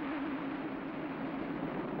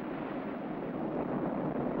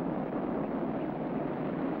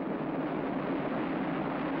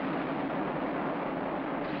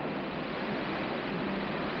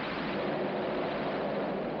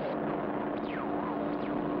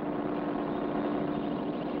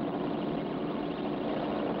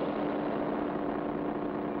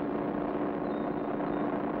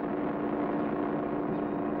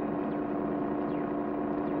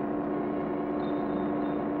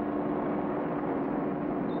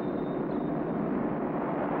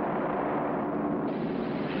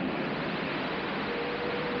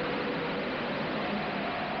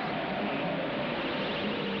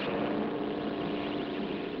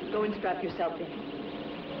 Go and strap yourself in.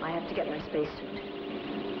 I have to get my spacesuit.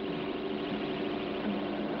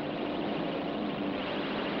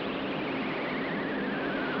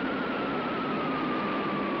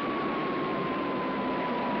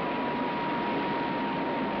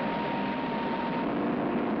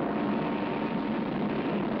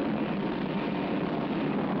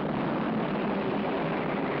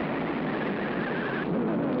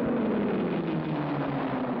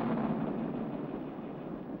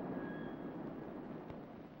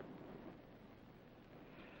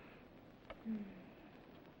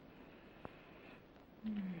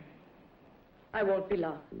 I won't be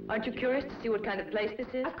long. Aren't you curious to see what kind of place this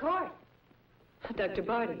is? Of course. Dr.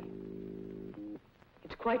 Barty,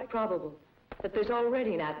 it's quite probable that there's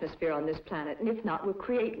already an atmosphere on this planet, and if not, we'll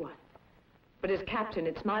create one. But as captain,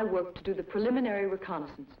 it's my work to do the preliminary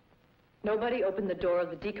reconnaissance. Nobody open the door of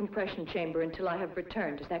the decompression chamber until I have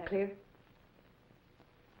returned. Is that clear?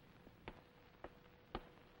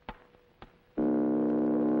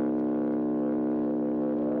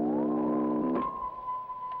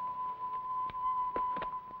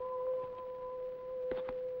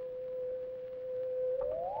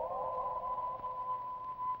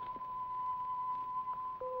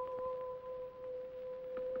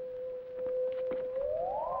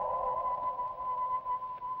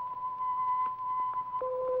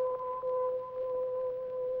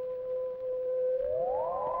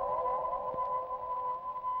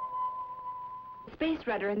 Space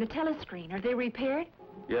rudder and the telescreen, are they repaired?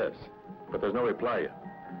 Yes, but there's no reply yet.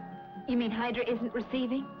 You mean Hydra isn't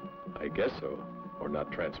receiving? I guess so, or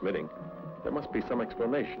not transmitting. There must be some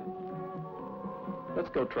explanation. Let's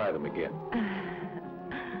go try them again.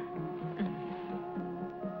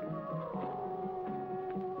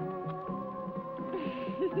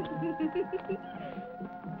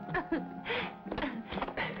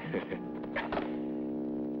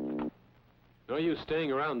 No use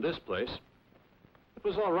staying around this place. It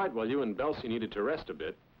was all right while you and Belsi needed to rest a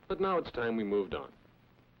bit, but now it's time we moved on.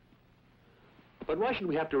 But why should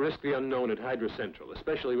we have to risk the unknown at Hydra Central,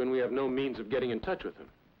 especially when we have no means of getting in touch with him?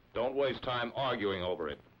 Don't waste time arguing over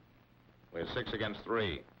it. We're 6 against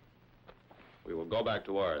 3. We will go back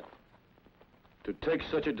to Earth. To take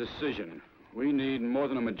such a decision, we need more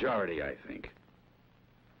than a majority, I think.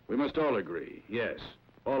 We must all agree, yes,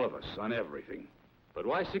 all of us, on everything. But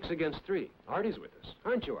why 6 against 3? Artie's with us,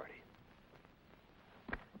 aren't you, Artie?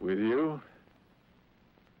 With you?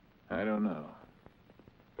 I don't know.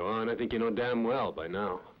 Go on, I think you know damn well by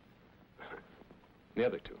now. The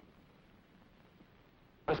other two.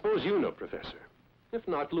 I suppose you know, Professor. If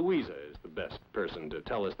not, Louisa is the best person to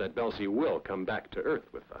tell us that Belsi will come back to Earth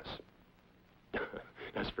with us.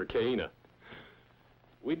 As for Kaina,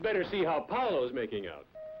 we'd better see how Paolo's making out.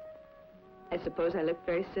 I suppose I look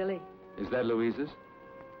very silly. Is that Louisa's?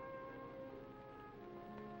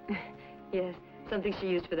 Yes, something she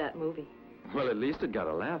used for that movie. Well, at least it got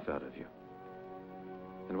a laugh out of you.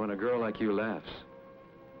 And when a girl like you laughs...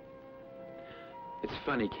 It's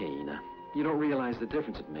funny, Kaina. You don't realize the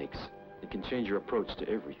difference it makes. It can change your approach to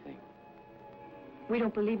everything. We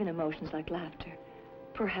don't believe in emotions like laughter.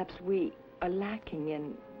 Perhaps we are lacking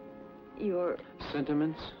in your...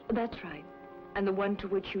 Sentiments? That's right. And the one to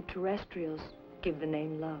which you terrestrials give the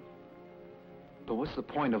name love. But what's the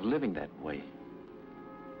point of living that way?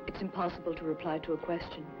 It's impossible to reply to a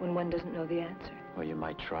question when one doesn't know the answer. Well, you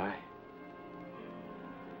might try.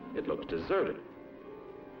 It looks deserted.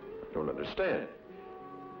 I don't understand.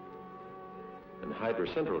 And Hydra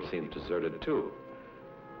Central seems deserted, too.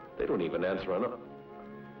 They don't even answer on...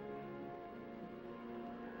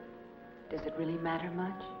 Does it really matter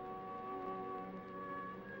much?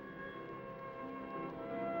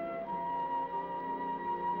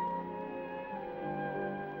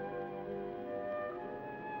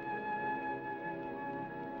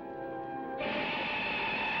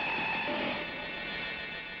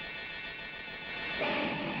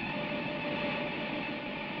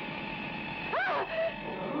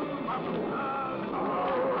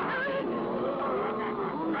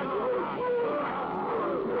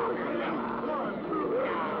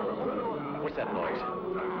 What's that noise?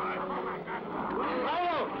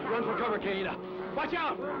 Hello! Run for cover, Kaina. Watch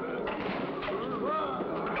out!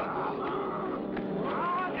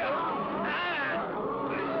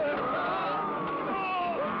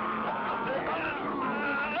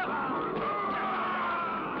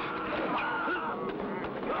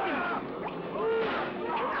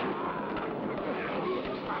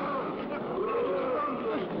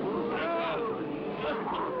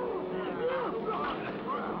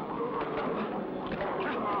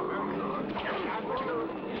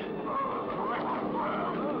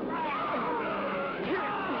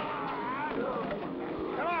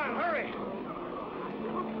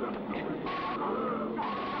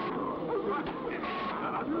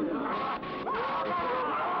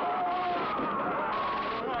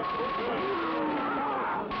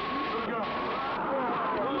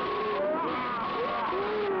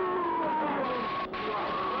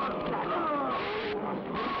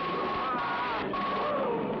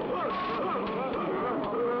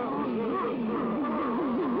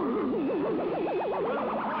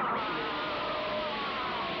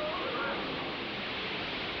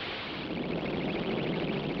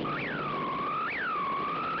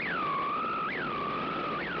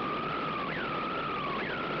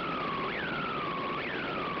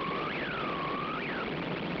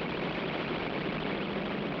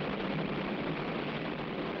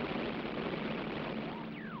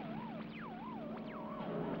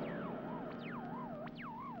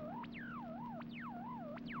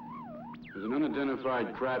 There's an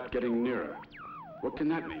unidentified craft getting nearer. What can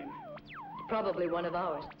that mean? Probably one of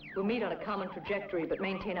ours. We'll meet on a common trajectory, but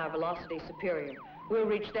maintain our velocity superior. We'll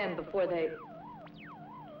reach them before they...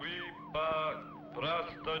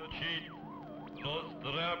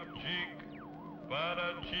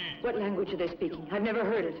 What language are they speaking? I've never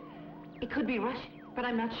heard it. It could be Russian, but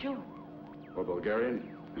I'm not sure. Or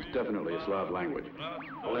Bulgarian? It's definitely a Slav language.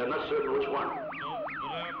 Only I'm not certain which one.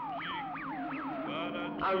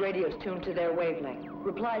 Our radio's tuned to their wavelength.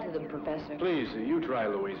 Reply to them, Professor. Please, you try,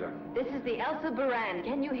 Louisa. This is the Elsa Baran.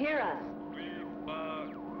 Can you hear us?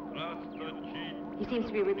 He seems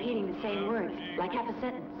to be repeating the same words, like half a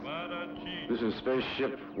sentence. This is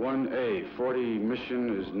spaceship 1A. 40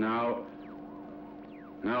 mission is now...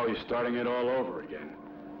 Now he's starting it all over again.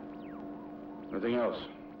 Nothing else.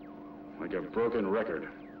 Like a broken record.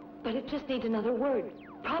 But it just needs another word.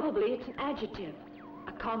 Probably it's an adjective.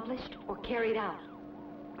 Accomplished or carried out.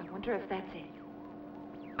 I wonder if that's it.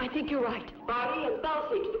 I think you're right. Bobby and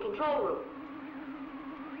Belsi to the control room.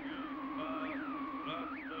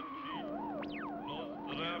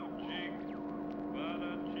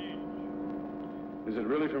 Is it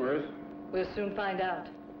really from Earth? We'll soon find out.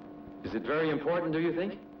 Is it very important, do you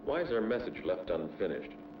think? Why is our message left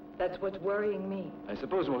unfinished? That's what's worrying me. I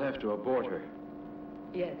suppose we'll have to abort her.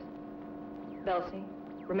 Yes. Belsi,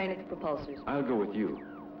 remain at the propulsors. I'll go with you.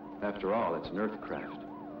 After all, it's an Earth craft.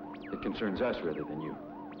 It concerns us rather than you.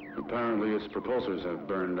 Apparently its propulsors have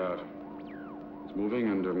burned out. It's moving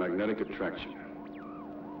under magnetic attraction.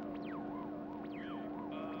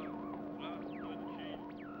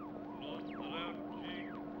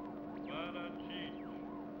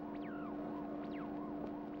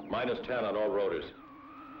 -10 on all rotors.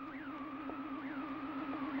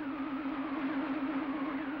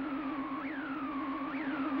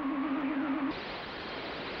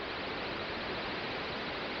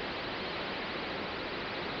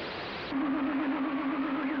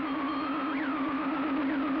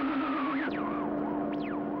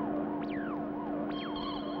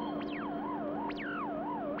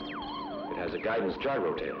 has a guidance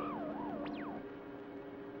gyrotail.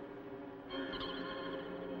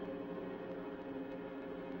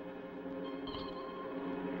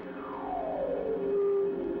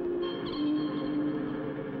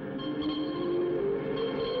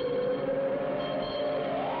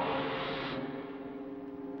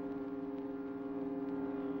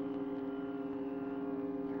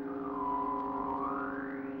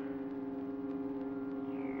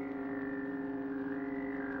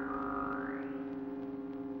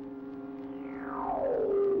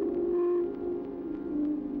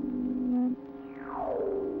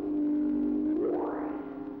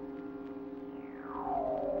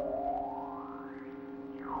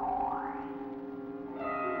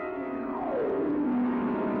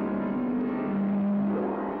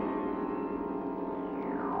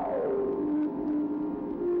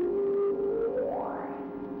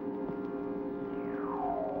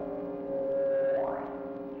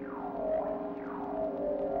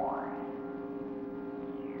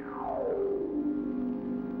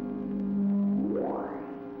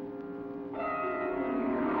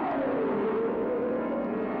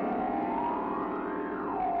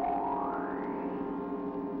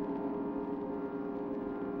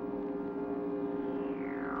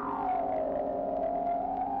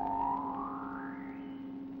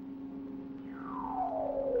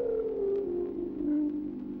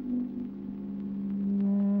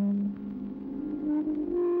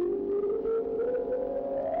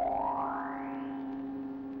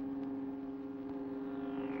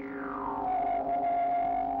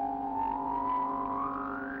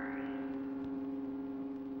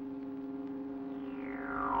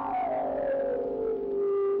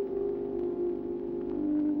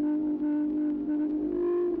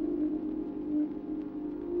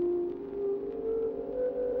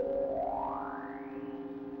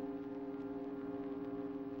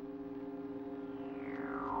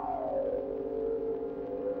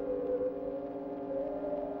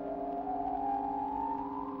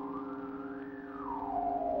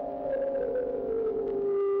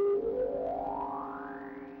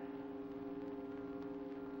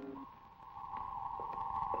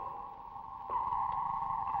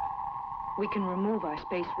 We can remove our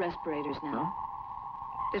space respirators now.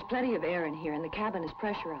 Huh? There's plenty of air in here, and the cabin is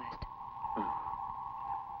pressurized.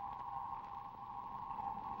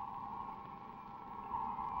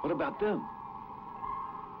 What about them?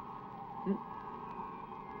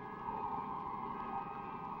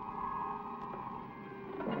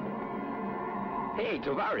 Hey,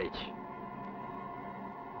 Tovarich.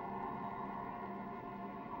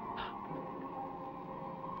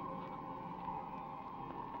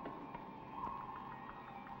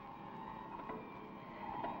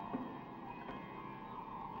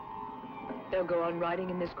 They'll go on riding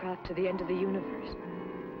in this craft to the end of the universe.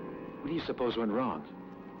 What do you suppose went wrong?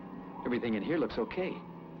 Everything in here looks okay.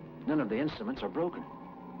 None of the instruments are broken.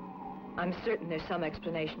 I'm certain there's some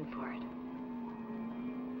explanation for it.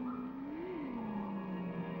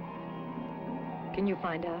 Can you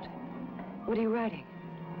find out? What are you writing?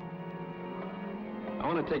 I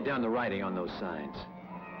want to take down the writing on those signs.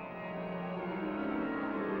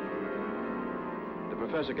 The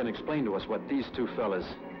professor can explain to us what these two fellas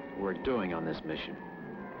were doing on this mission.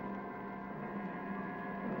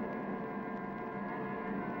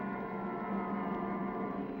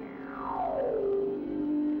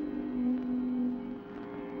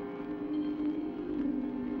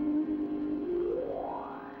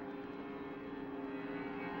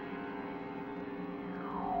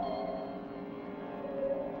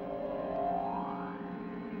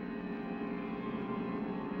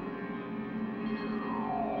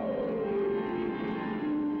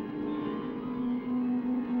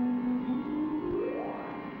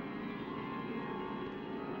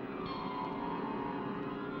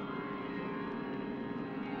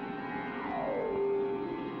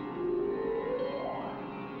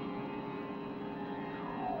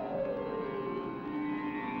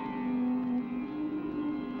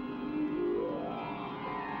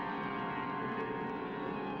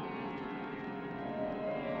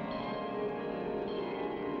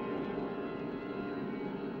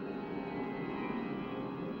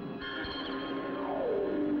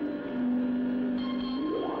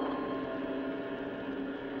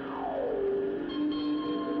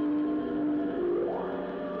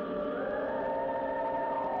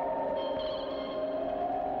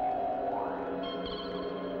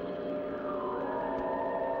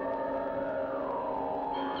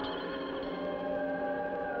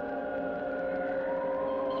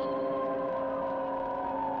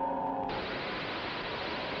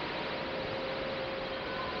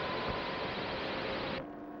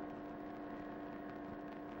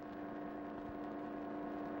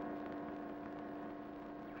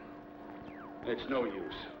 It's no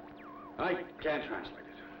use. I can't translate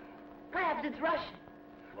it. Perhaps it's Russian.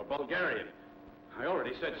 Or Bulgarian. I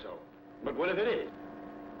already said so. But what if it is?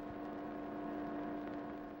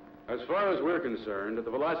 As far as we're concerned, at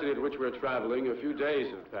the velocity at which we're traveling, a few days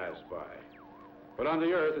have passed by. But on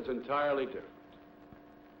the Earth, it's entirely different.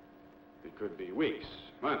 It could be weeks,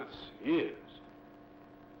 months, years,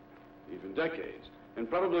 even decades. And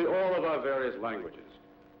probably all of our various languages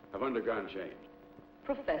have undergone change.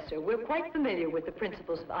 Professor, we're quite familiar with the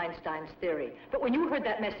principles of Einstein's theory. But when you heard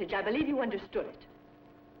that message, I believe you understood it.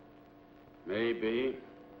 Maybe.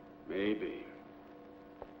 Maybe.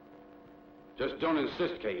 Just don't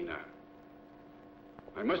insist, Kaina.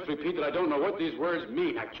 I must repeat that I don't know what these words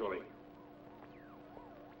mean, actually.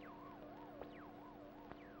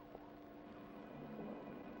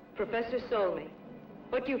 Professor Solmy,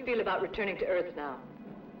 what do you feel about returning to Earth now?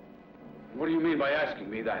 What do you mean by asking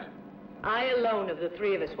me that? I alone of the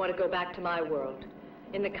three of us want to go back to my world,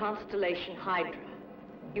 in the constellation Hydra.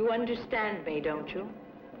 You understand me, don't you?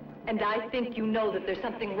 And I think you know that there's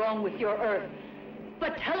something wrong with your Earth.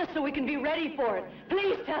 But tell us so we can be ready for it.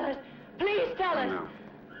 Please tell us. Please tell us. No.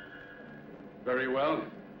 Very well.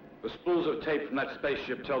 The spools of tape from that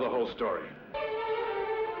spaceship tell the whole story.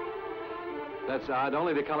 That's odd.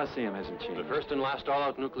 Only the Colosseum hasn't changed. The first and last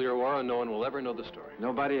all-out nuclear war, and no one will ever know the story.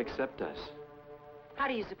 Nobody except us. How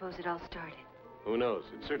do you suppose it all started? Who knows?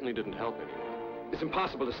 It certainly didn't help anyone. It's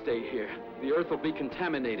impossible to stay here. The Earth will be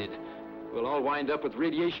contaminated. We'll all wind up with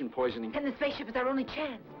radiation poisoning. And the spaceship is our only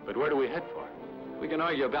chance. But where do we head for? We can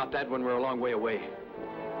argue about that when we're a long way away.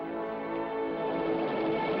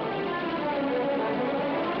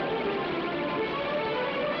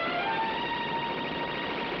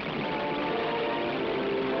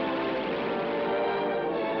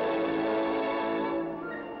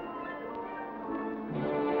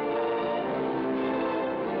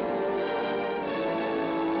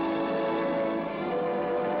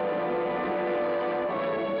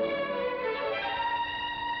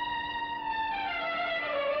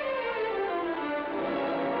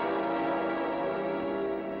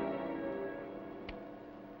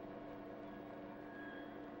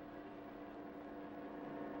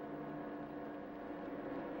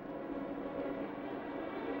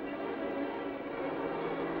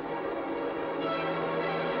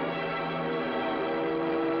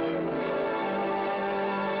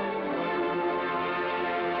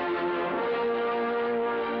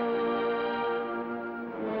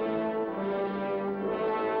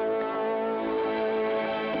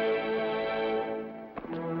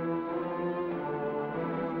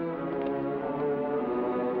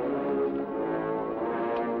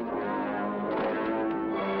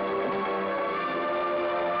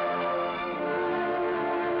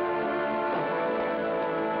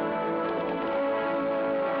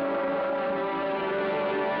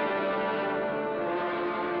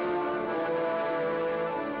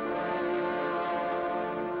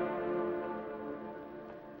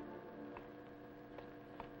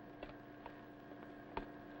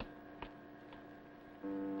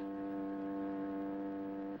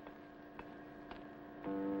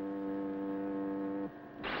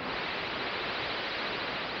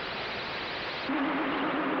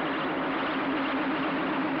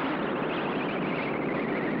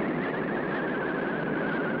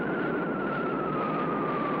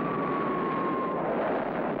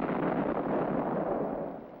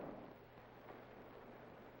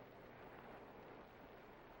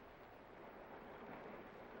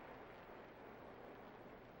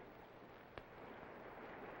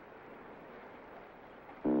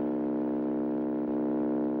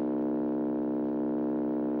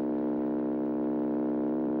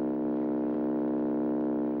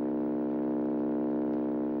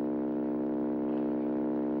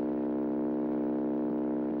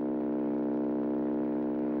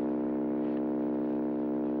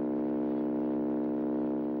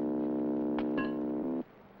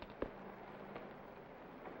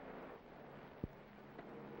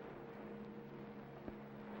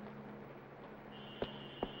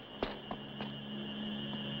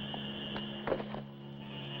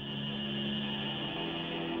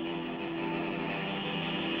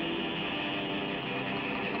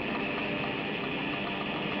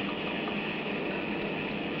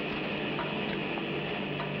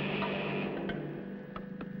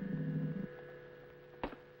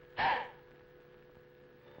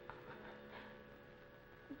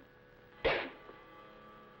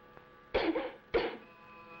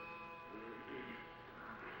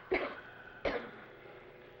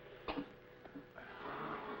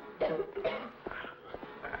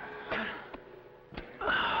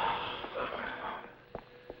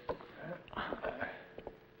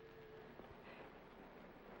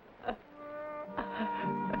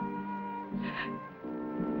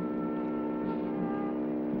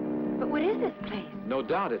 No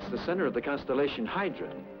doubt it's the center of the constellation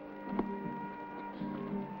Hydra.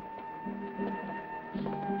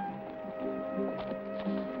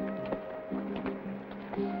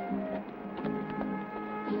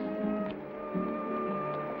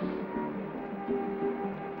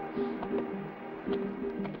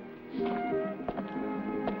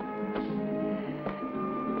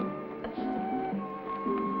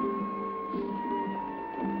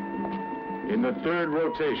 In the third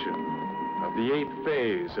rotation of the 8th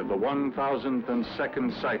phase of the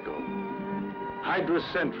 1002nd cycle, Hydra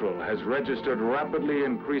Central has registered rapidly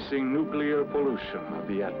increasing nuclear pollution of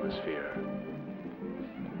the atmosphere.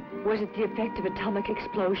 Was it the effect of atomic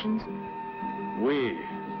explosions? We,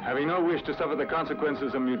 having no wish to suffer the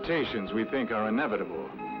consequences of mutations we think are inevitable,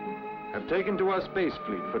 have taken to our space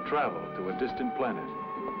fleet for travel to a distant planet,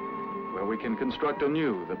 where we can construct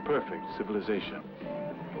anew the perfect civilization.